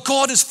know what,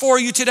 God is for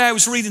you today. I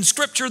was reading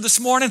scripture this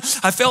morning.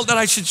 I felt that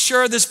I should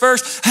share this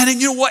verse. And then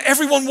you know what,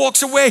 everyone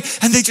walks away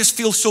and they just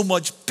feel so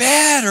much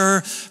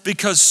better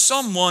because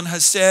someone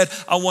has said,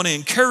 I want to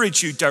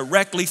encourage you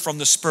directly from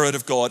the Spirit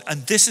of God.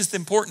 And this is the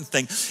important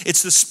thing.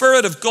 It's the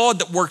Spirit of God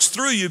that works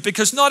through you,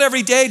 because not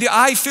every day do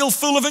I feel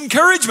full of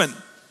encouragement.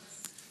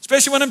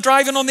 Especially when I'm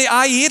driving on the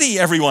I-80,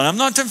 everyone. I'm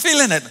not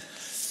feeling it.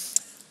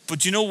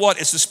 But you know what?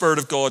 It's the Spirit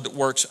of God that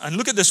works. And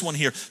look at this one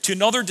here. To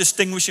another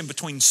distinguishing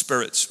between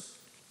spirits.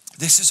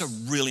 This is a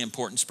really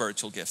important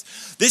spiritual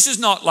gift. This is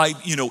not like,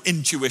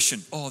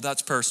 intuition. Oh,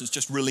 that person's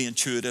just really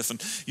intuitive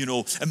and,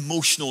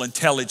 emotional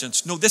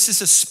intelligence. No, this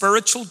is a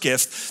spiritual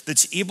gift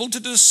that's able to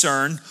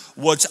discern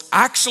what's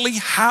actually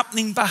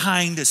happening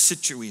behind a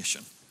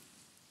situation.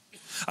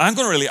 I'm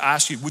going to really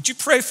ask you, would you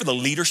pray for the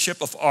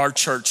leadership of our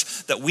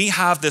church that we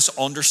have this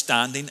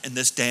understanding in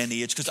this day and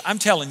age? Because I'm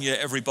telling you,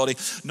 everybody,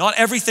 not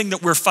everything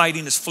that we're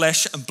fighting is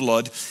flesh and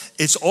blood.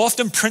 It's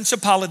often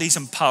principalities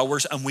and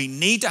powers, and we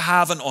need to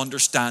have an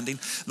understanding.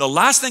 The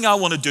last thing I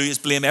want to do is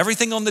blame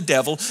everything on the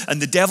devil,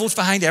 and the devil's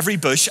behind every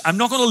bush. I'm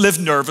not going to live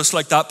nervous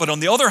like that, but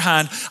on the other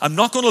hand, I'm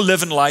not going to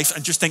live in life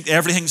and just think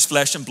everything's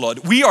flesh and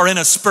blood. We are in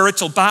a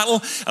spiritual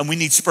battle, and we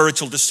need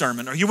spiritual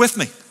discernment. Are you with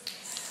me?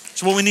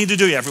 It's what we need to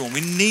do, everyone.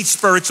 We need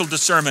spiritual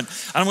discernment.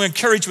 And I'm going to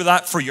encourage you with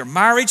that for your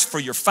marriage, for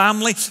your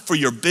family, for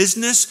your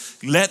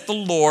business. Let the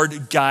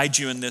Lord guide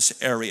you in this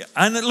area.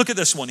 And look at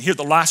this one here,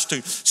 the last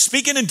two.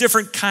 Speaking in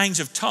different kinds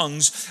of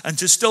tongues, and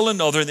to still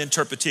another, the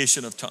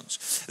interpretation of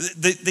tongues.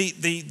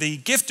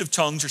 The gift of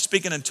tongues, or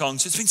speaking in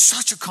tongues, has been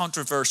such a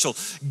controversial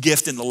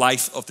gift in the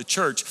life of the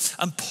church.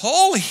 And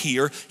Paul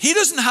here, he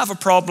doesn't have a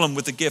problem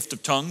with the gift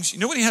of tongues. You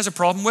know what he has a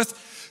problem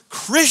with?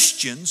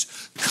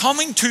 Christians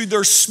coming to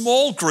their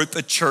small group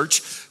at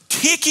church,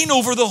 taking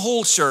over the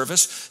whole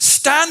service,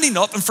 standing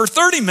up and for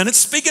 30 minutes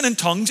speaking in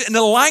tongues in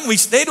a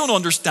language they don't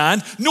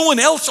understand, no one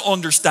else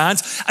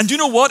understands. And you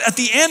know what? At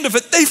the end of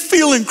it, they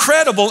feel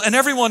incredible and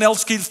everyone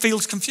else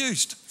feels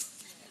confused.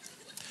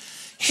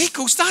 He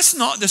goes, that's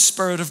not the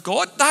Spirit of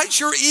God. That's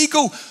your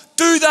ego.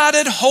 Do that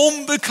at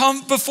home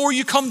before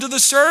you come to the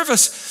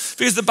service.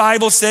 Because the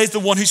Bible says the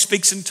one who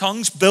speaks in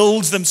tongues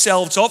builds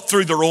themselves up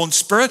through their own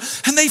spirit.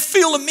 And they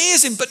feel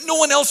amazing, but no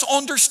one else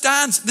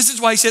understands. This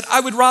is why he said,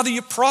 I would rather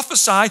you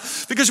prophesy.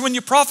 Because when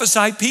you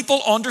prophesy,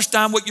 people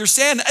understand what you're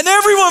saying. And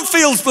everyone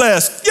feels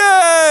blessed.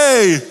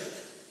 Yay!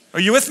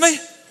 Are you with me?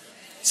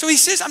 So he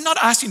says, I'm not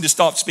asking you to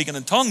stop speaking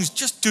in tongues.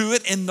 Just do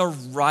it in the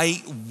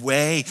right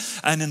way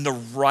and in the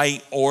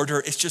right order.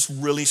 It's just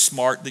really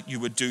smart that you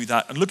would do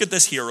that. And look at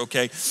this here,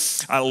 okay?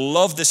 I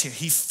love this here.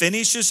 He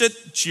finishes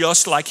it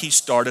just like he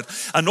started.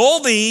 And all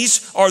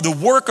these are the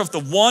work of the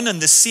one and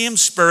the same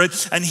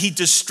Spirit, and he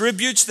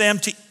distributes them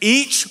to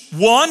each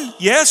one,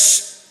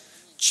 yes,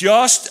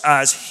 just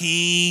as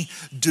he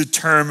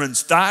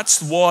determines.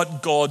 That's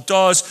what God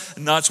does,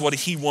 and that's what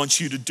he wants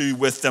you to do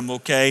with them,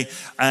 okay?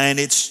 And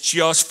it's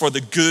just for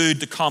the good,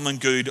 the common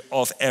good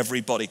of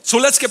everybody. So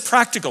let's get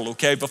practical,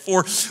 okay?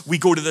 Before we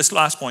go to this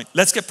last point,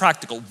 let's get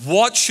practical.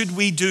 What should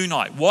we do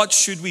now? What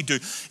should we do?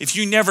 If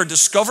you never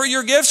discover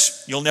your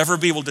gifts, you'll never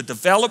be able to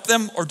develop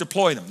them or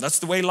deploy them. That's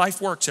the way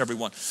life works,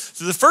 everyone.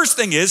 So the first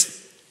thing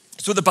is,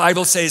 so the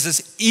Bible says,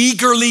 is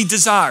eagerly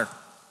desire.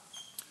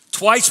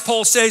 Twice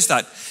Paul says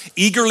that,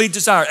 eagerly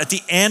desire. At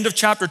the end of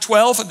chapter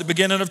 12, at the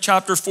beginning of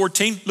chapter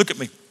 14, look at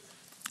me.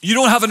 You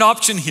don't have an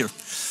option here.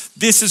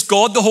 This is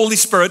God, the Holy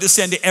Spirit, is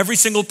saying to every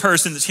single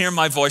person that's hearing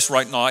my voice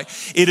right now,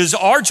 it is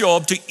our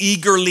job to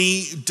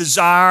eagerly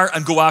desire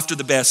and go after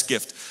the best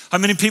gift. How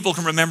many people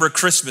can remember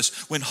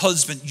Christmas when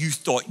husband, you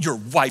thought your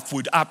wife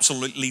would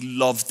absolutely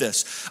love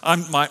this?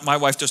 My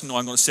wife doesn't know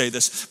I'm going to say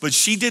this, but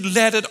she did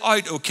let it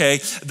out,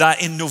 okay,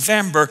 that in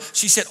November,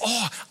 she said,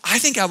 oh, I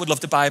think I would love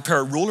to buy a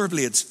pair of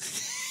rollerblades.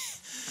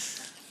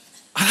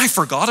 And I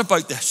forgot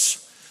about this.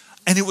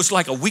 And it was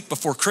like a week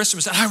before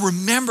Christmas. And I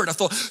remembered, I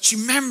thought, she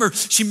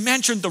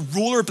mentioned the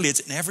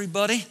rollerblades, and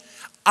everybody,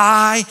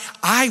 I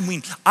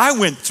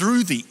went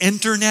through the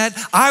internet.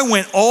 I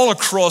went all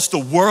across the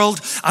world.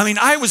 I mean,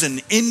 I was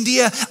in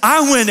India.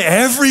 I went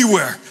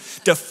everywhere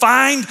to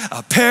find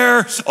a pair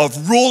of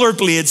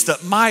rollerblades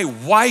that my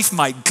wife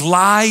might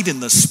glide in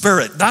the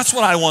spirit. That's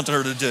what I wanted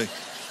her to do.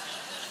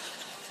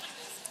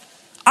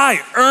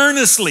 I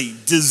earnestly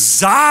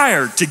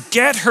desired to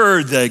get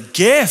her the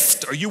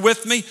gift. Are you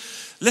with me?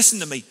 Listen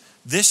to me.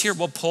 This here,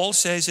 what Paul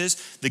says is,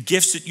 the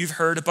gifts that you've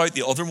heard about,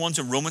 the other ones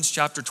in Romans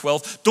chapter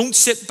 12, don't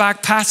sit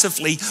back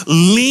passively.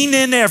 Lean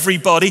in,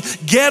 everybody.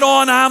 Get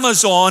on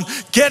Amazon.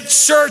 Get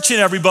searching,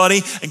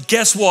 everybody. And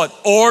guess what?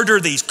 Order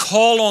these.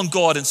 Call on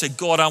God and say,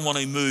 God, I want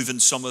to move in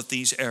some of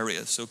these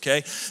areas, okay?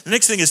 The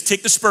next thing is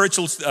take the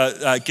spiritual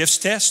gifts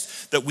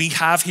test that we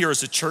have here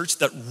as a church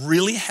that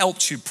really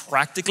helps you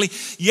practically.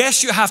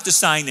 Yes, you have to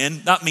sign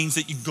in. That means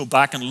that you can go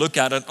back and look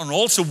at it. And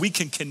also we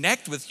can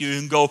connect with you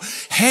and go,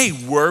 hey,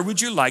 where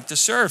would you like to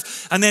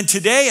serve? And then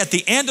today at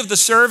the end of the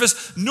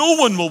service, no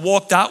one will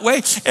walk that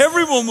way.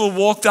 Everyone will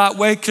walk that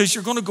way because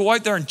you're going to go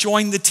out there and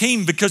join the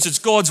team because it's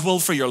God's will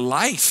for your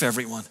life,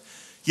 everyone.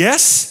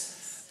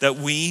 Yes, that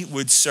we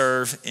would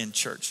serve in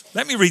church.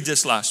 Let me read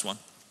this last one.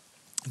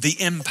 The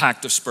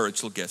impact of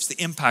spiritual gifts. The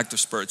impact of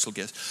spiritual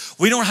gifts.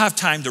 We don't have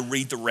time to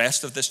read the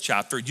rest of this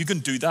chapter. You can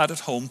do that at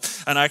home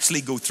and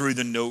actually go through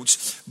the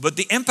notes. But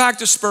the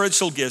impact of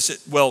spiritual gifts,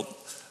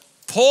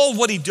 Paul,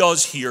 what he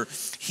does here,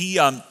 he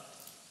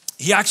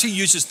actually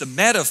uses the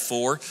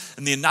metaphor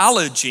and the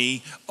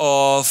analogy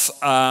of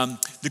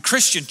the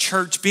Christian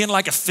church being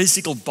like a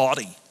physical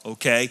body,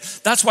 okay?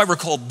 That's why we're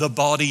called the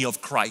body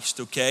of Christ,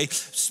 okay?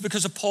 It's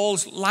because of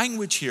Paul's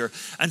language here.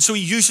 And so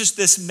he uses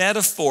this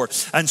metaphor.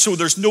 And so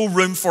there's no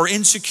room for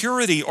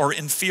insecurity or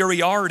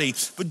inferiority.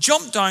 But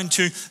jump down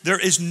to, there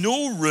is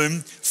no room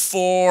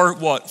for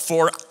what?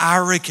 For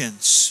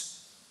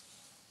arrogance,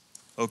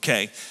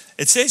 okay?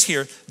 It says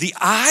here, the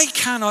eye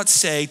cannot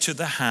say to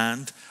the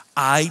hand,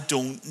 I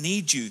don't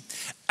need you.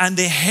 And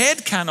the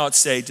head cannot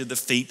say to the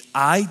feet,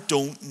 I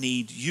don't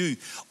need you.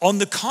 On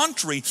the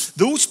contrary,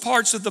 those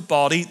parts of the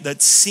body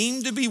that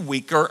seem to be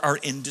weaker are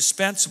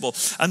indispensable.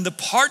 And the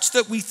parts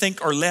that we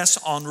think are less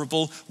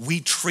honorable, we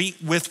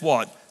treat with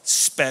what?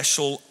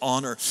 Special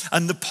honor.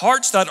 And the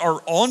parts that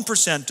are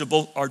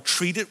unpresentable are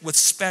treated with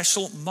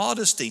special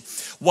modesty,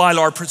 while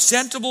our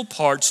presentable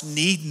parts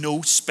need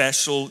no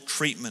special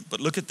treatment.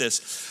 But look at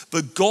this.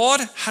 But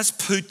God has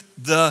put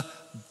the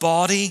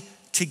body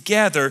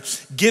together,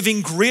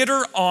 giving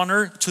greater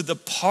honor to the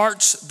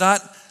parts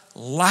that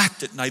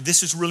lacked it. Now,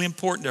 this is really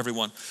important,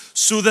 everyone.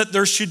 So that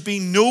there should be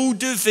no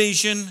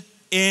division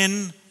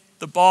in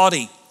the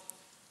body.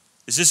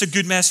 Is this a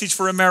good message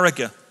for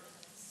America?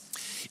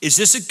 Is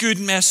this a good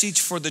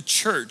message for the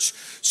church?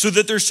 So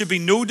that there should be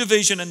no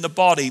division in the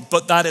body,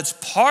 but that its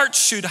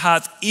parts should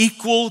have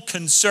equal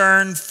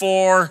concern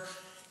for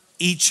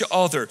each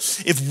other.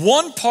 If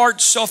one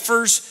part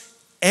suffers,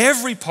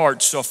 every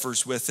part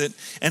suffers with it.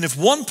 And if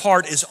one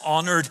part is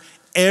honored,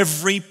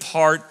 every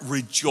part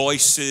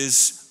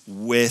rejoices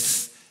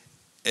with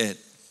it.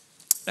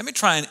 Let me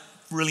try and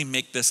really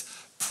make this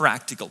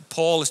practical.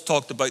 Paul has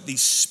talked about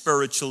these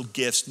spiritual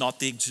gifts,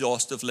 not the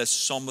exhaustive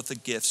list, some of the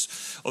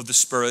gifts of the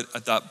Spirit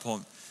at that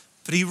point.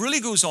 But he really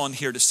goes on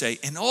here to say,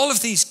 in all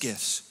of these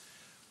gifts,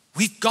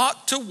 we've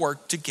got to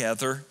work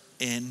together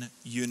in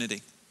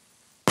unity.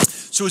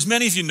 So as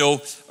many of you know,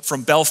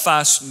 from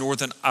Belfast,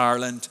 Northern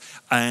Ireland,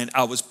 and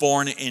I was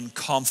born in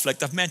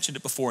conflict. I've mentioned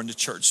it before in the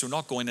church, so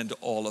not going into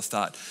all of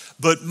that.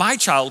 But my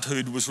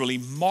childhood was really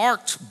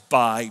marked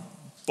by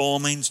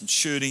bombings and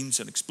shootings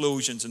and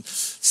explosions and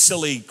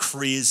silly,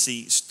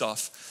 crazy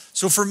stuff.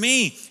 So for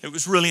me, it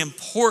was really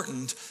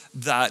important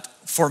that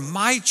for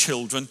my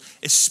children,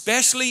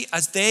 especially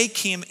as they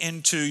came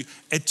into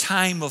a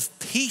time of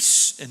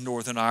peace in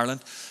Northern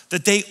Ireland,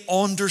 that they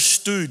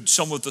understood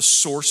some of the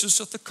sources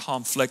of the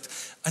conflict,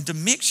 and to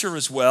make sure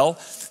as well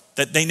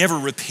that they never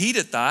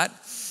repeated that,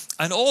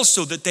 and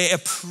also that they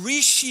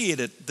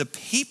appreciated the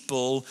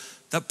people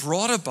that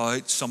brought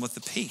about some of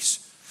the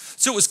peace.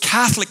 So it was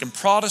Catholic and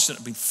Protestant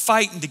had been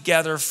fighting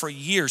together for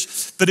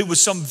years, but it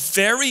was some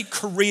very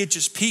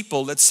courageous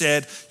people that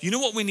said, you know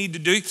what we need to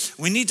do?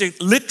 We need to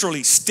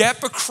literally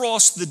step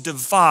across the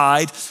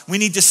divide. We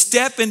need to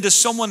step into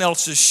someone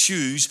else's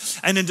shoes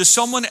and into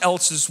someone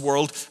else's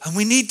world, and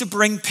we need to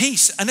bring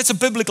peace. And it's a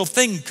biblical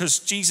thing because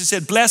Jesus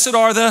said, blessed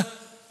are the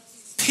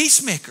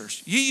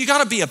peacemakers. You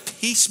got to be a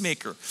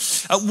peacemaker.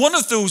 One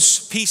of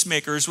those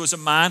peacemakers was a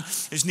man,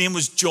 his name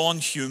was John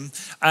Hume,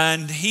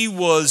 and he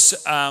was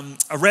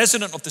a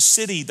resident of the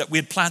city that we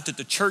had planted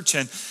the church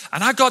in.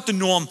 And I got to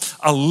know him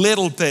a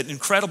little bit,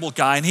 incredible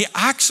guy. And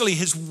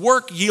his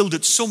work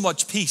yielded so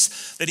much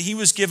peace that he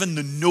was given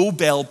the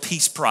Nobel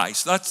Peace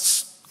Prize.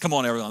 Come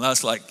on, everyone.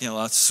 That's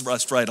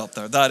that's right up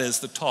there. That is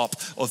the top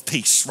of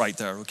peace right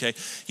there, okay?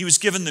 He was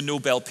given the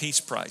Nobel Peace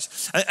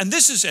Prize. And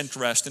this is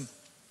interesting.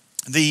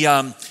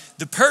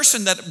 The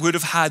person that would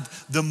have had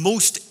the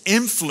most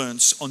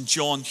influence on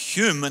John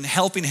Hume and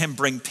helping him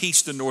bring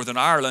peace to Northern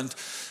Ireland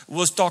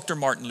was Dr.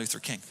 Martin Luther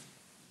King.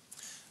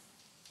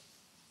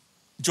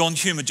 John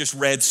Hume had just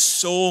read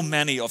so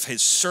many of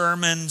his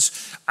sermons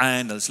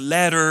and his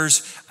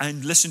letters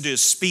and listened to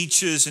his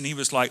speeches, and he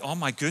was like, oh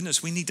my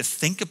goodness, we need to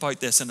think about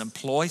this and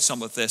employ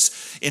some of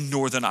this in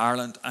Northern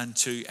Ireland and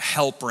to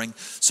help bring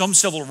some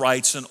civil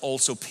rights and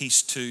also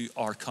peace to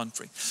our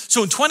country.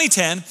 So in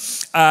 2010,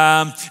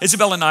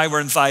 Isabel and I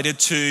were invited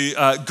to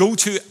go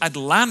to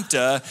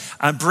Atlanta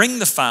and bring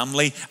the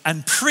family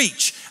and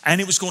preach,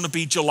 and it was going to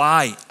be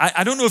July.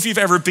 I don't know if you've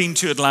ever been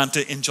to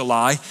Atlanta in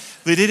July,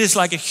 but it is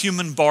like a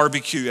human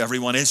barbecue,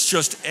 everyone.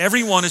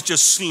 Everyone is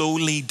just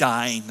slowly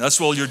dying. That's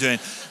all you're doing.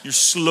 You're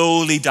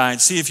slowly dying.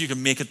 See if you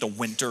can make it the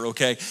winter,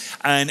 okay?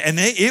 And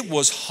it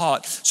was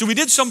hot. So we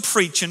did some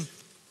preaching,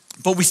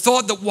 but we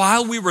thought that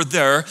while we were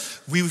there,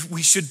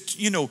 we should,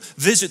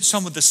 visit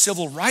some of the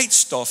civil rights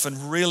stuff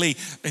and really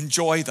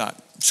enjoy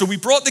that. So we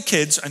brought the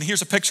kids, and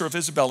here's a picture of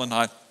Isabel and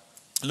I.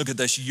 Look at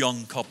this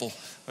young couple.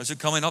 Is it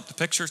coming up? The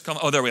picture's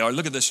coming. Oh, there we are.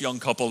 Look at this young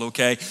couple,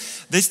 okay?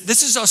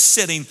 This is us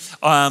sitting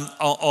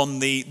on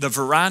the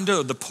veranda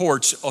or the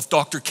porch of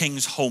Dr.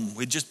 King's home.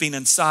 We'd just been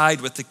inside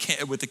with the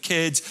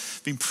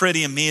kids, been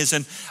pretty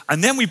amazing.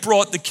 And then we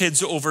brought the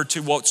kids over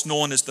to what's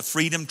known as the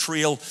Freedom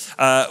Trail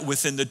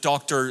within the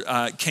Dr.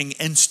 King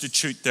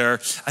Institute there.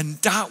 And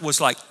that was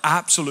like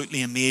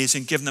absolutely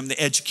amazing, giving them the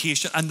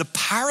education. And the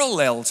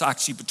parallels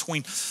actually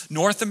between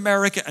North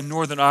America and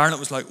Northern Ireland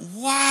was like,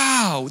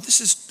 wow, this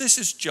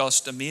is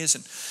just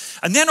amazing.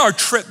 And then our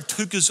trip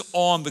took us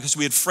on because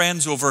we had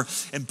friends over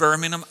in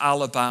Birmingham,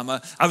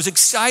 Alabama. I was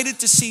excited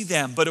to see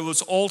them, but I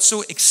was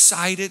also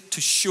excited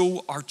to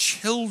show our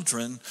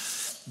children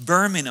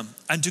Birmingham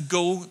and to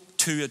go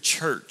to a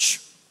church.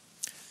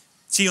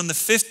 See, on the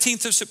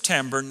 15th of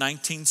September,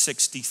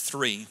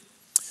 1963,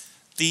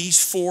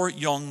 these 4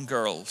 young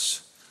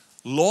girls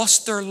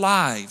lost their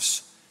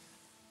lives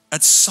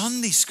at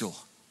Sunday school.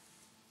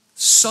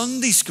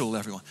 Sunday school,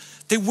 everyone.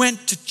 They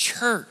went to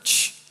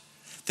church.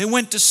 They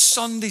went to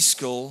Sunday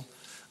school,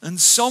 and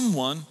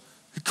someone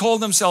who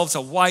called themselves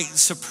a white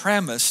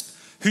supremacist,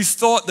 who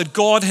thought that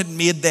God had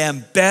made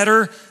them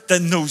better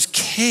than those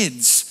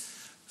kids,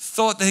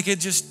 thought they could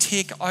just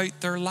take out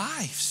their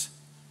lives.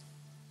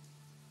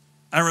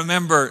 I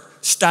remember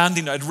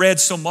I'd read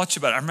so much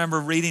about it. I remember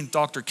reading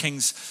Dr.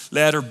 King's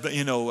letter,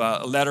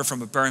 a letter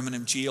from a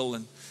Birmingham jail,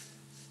 and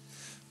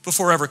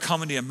before ever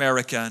coming to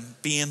America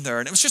and being there.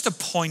 And it was just a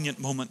poignant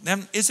moment.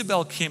 Then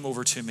Isabel came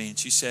over to me and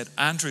she said,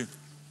 Andrew,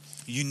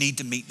 you need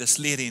to meet this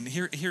lady. And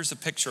here's a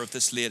picture of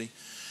this lady.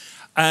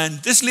 And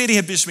this lady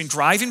had just been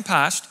driving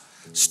past,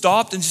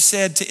 stopped, and she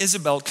said to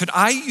Isabel, could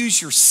I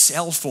use your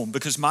cell phone?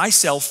 Because my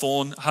cell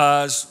phone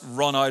has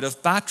run out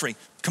of battery.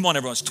 Come on,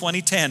 everyone, it's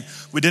 2010.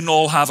 We didn't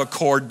all have a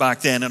cord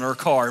back then in our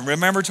car.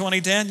 Remember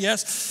 2010?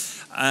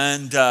 Yes?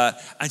 And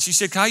she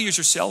said, can I use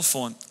your cell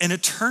phone? And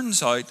it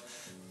turns out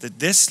that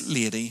this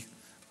lady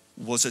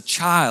was a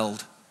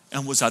child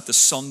and was at the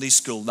Sunday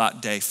school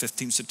that day,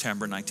 15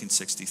 September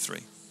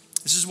 1963.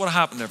 This is what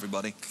happened,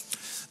 everybody.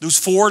 Those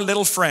 4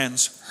 little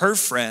friends, her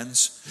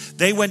friends,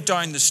 they went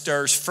down the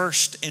stairs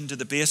first into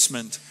the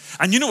basement.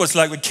 And you know what it's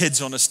like with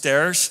kids on the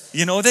stairs.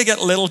 They get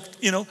little,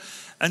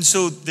 And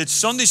so the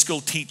Sunday school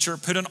teacher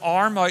put an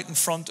arm out in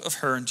front of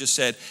her and just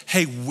said,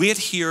 hey, wait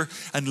here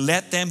and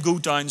let them go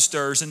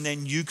downstairs and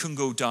then you can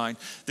go down.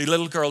 The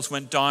little girls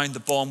went down, the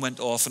bomb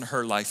went off, and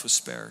her life was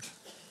spared.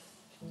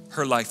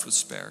 Her life was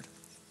spared.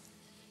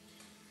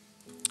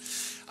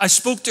 I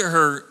spoke to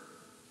her,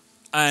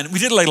 and we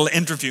did a little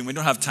interview, and we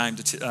don't have time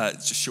to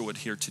show it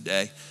here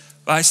today.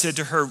 But I said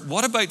to her,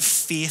 what about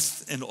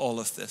faith in all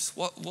of this?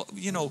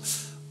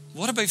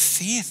 What about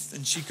faith?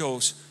 And she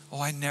goes,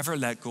 oh, I never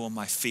let go of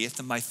my faith,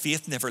 and my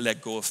faith never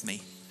let go of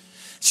me.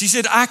 She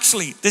said,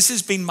 actually, this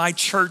has been my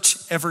church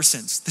ever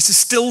since. This is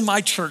still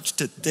my church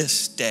to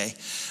this day.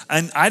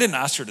 And I didn't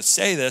ask her to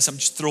say this. I'm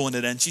just throwing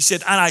it in. She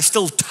said, and I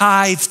still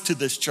tithe to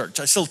this church.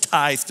 I still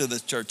tithe to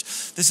this church.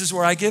 This is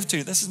where I give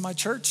to. This is my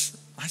church.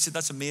 I said,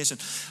 that's amazing.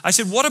 I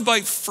said, what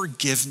about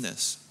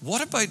forgiveness?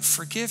 What about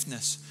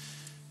forgiveness?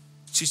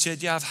 She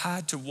said, yeah, I've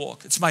had to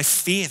walk. It's my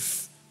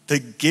faith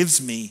that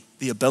gives me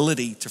the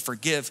ability to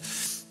forgive.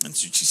 And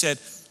so she said,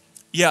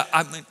 yeah,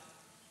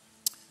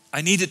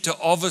 I needed to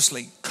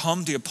obviously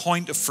come to a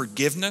point of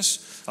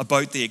forgiveness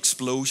about the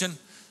explosion,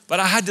 but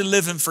I had to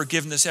live in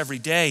forgiveness every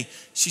day.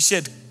 She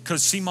said,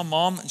 because see my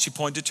mom, and she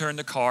pointed to her in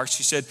the car.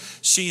 She said,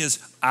 she is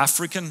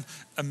African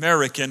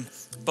American,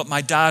 but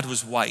my dad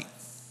was white.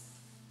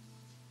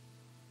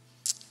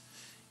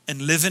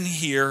 And living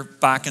here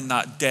back in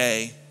that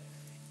day,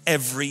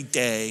 every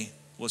day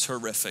was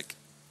horrific.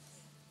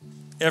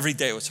 Every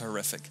day was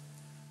horrific.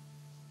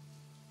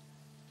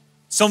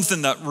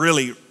 Something that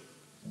really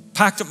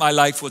impacted my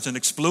life was an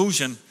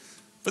explosion.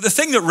 But the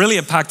thing that really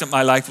impacted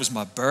my life was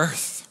my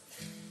birth.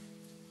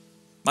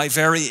 My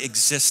very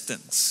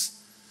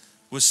existence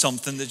was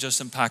something that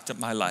just impacted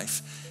my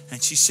life.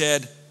 And she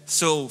said,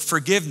 so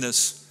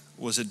forgiveness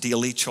was a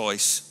daily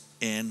choice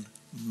in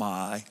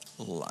my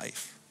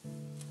life.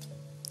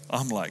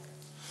 I'm like,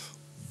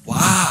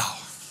 wow.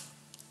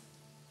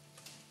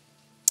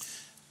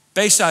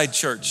 Bayside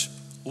Church,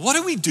 what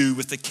do we do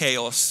with the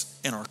chaos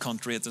in our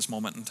country at this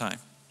moment in time?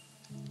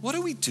 What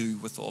do we do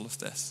with all of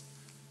this?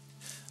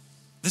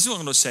 This is what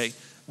I'm going to say.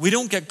 We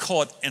don't get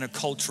caught in a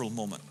cultural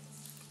moment.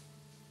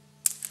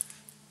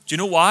 Do you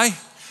know why?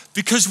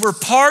 Because we're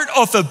part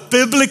of a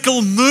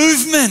biblical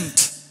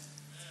movement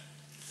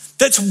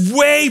that's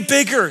way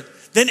bigger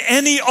than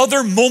any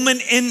other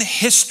moment in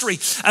history.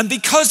 And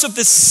because of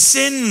the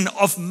sin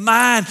of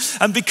man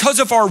and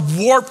because of our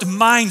warped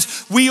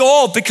minds,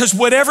 because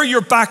whatever your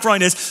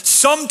background is,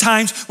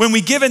 sometimes when we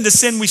give in to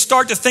sin, we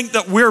start to think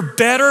that we're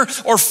better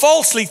or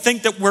falsely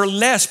think that we're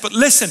less. But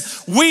listen,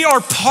 we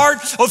are part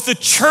of the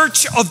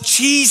church of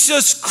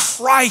Jesus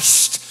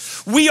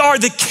Christ. We are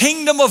the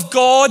kingdom of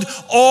God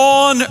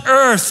on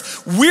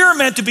earth. We're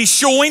meant to be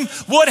showing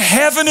what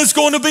heaven is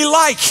going to be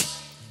like.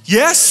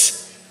 Yes?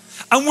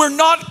 And we're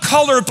not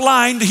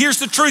colorblind. Here's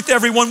the truth,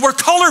 everyone. We're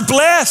color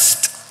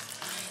blessed.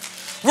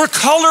 We're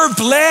color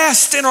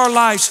blessed in our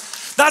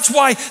lives. That's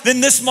why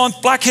in this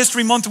month, Black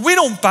History Month, we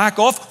don't back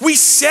off. We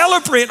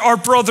celebrate our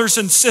brothers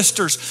and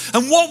sisters.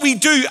 And what we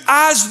do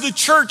as the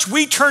church,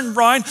 we turn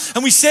around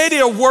and we say to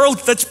a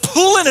world that's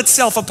pulling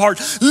itself apart,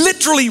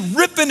 literally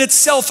ripping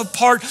itself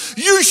apart,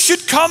 you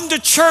should come to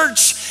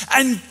church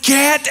and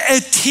get a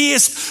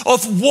taste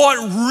of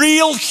what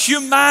real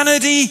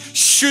humanity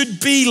should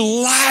be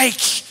like.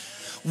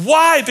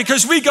 Why?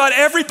 Because we got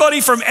everybody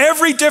from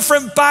every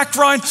different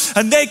background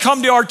and they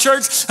come to our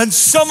church, and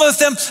some of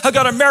them have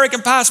got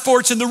American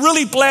passports and the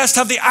really blessed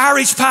have the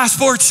Irish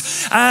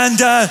passports, and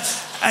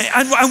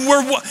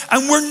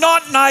we're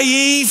not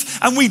naive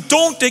and we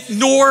don't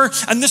ignore.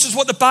 And this is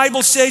what the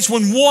Bible says,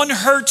 when one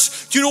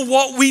hurts, do you know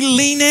what? We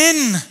lean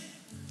in.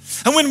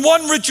 And when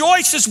one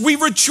rejoices, we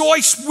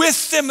rejoice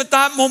with them at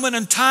that moment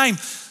in time.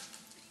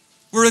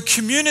 We're a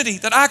community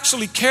that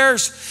actually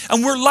cares.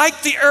 And we're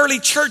like the early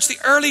church. The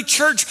early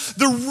church,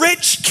 the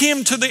rich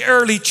came to the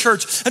early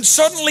church. And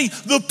suddenly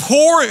the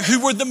poor, who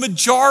were the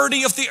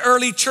majority of the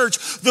early church,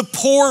 the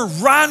poor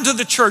ran to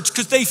the church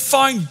because they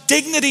found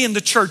dignity in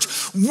the church.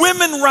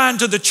 Women ran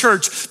to the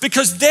church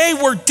because they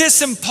were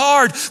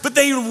disempowered, but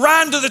they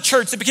ran to the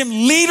church. They became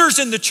leaders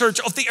in the church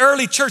of the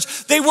early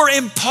church. They were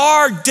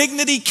empowered.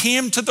 Dignity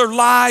came to their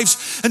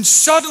lives. And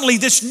suddenly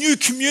this new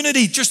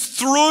community just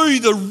threw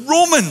the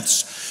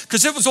Romans,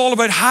 because it was all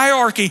about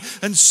hierarchy,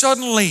 and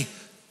suddenly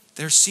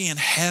they're seeing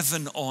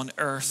heaven on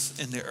earth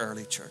in the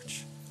early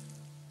church.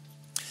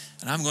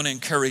 And I'm going to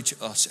encourage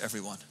us,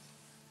 everyone.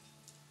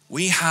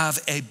 We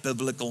have a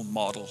biblical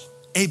model,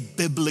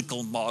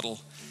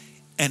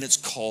 and it's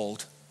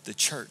called the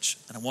church.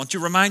 And I want to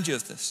remind you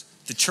of this.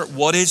 The church.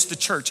 What is the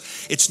church?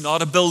 It's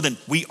not a building.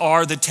 We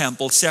are the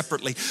temple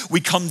separately. We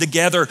come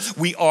together.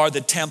 We are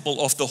the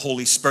temple of the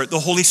Holy Spirit.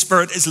 The Holy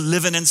Spirit is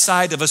living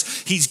inside of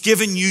us. He's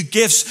given you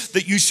gifts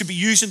that you should be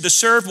using to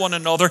serve one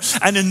another.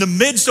 And in the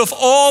midst of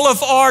all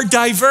of our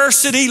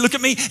diversity, look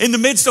at me, in the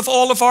midst of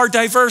all of our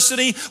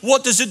diversity,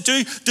 what does it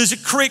do? Does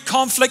it create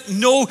conflict?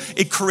 No,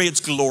 it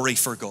creates glory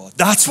for God.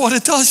 That's what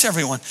it does,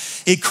 everyone.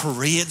 It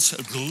creates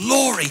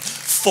glory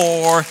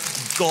for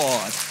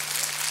God.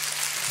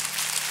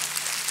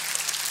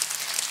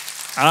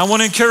 And I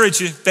want to encourage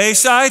you,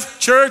 Bayside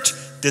Church,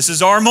 this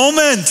is our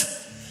moment.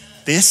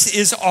 This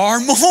is our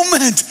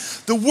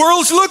moment. The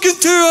world's looking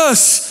to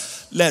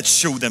us. Let's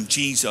show them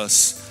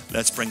Jesus.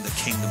 Let's bring the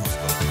kingdom of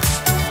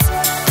God.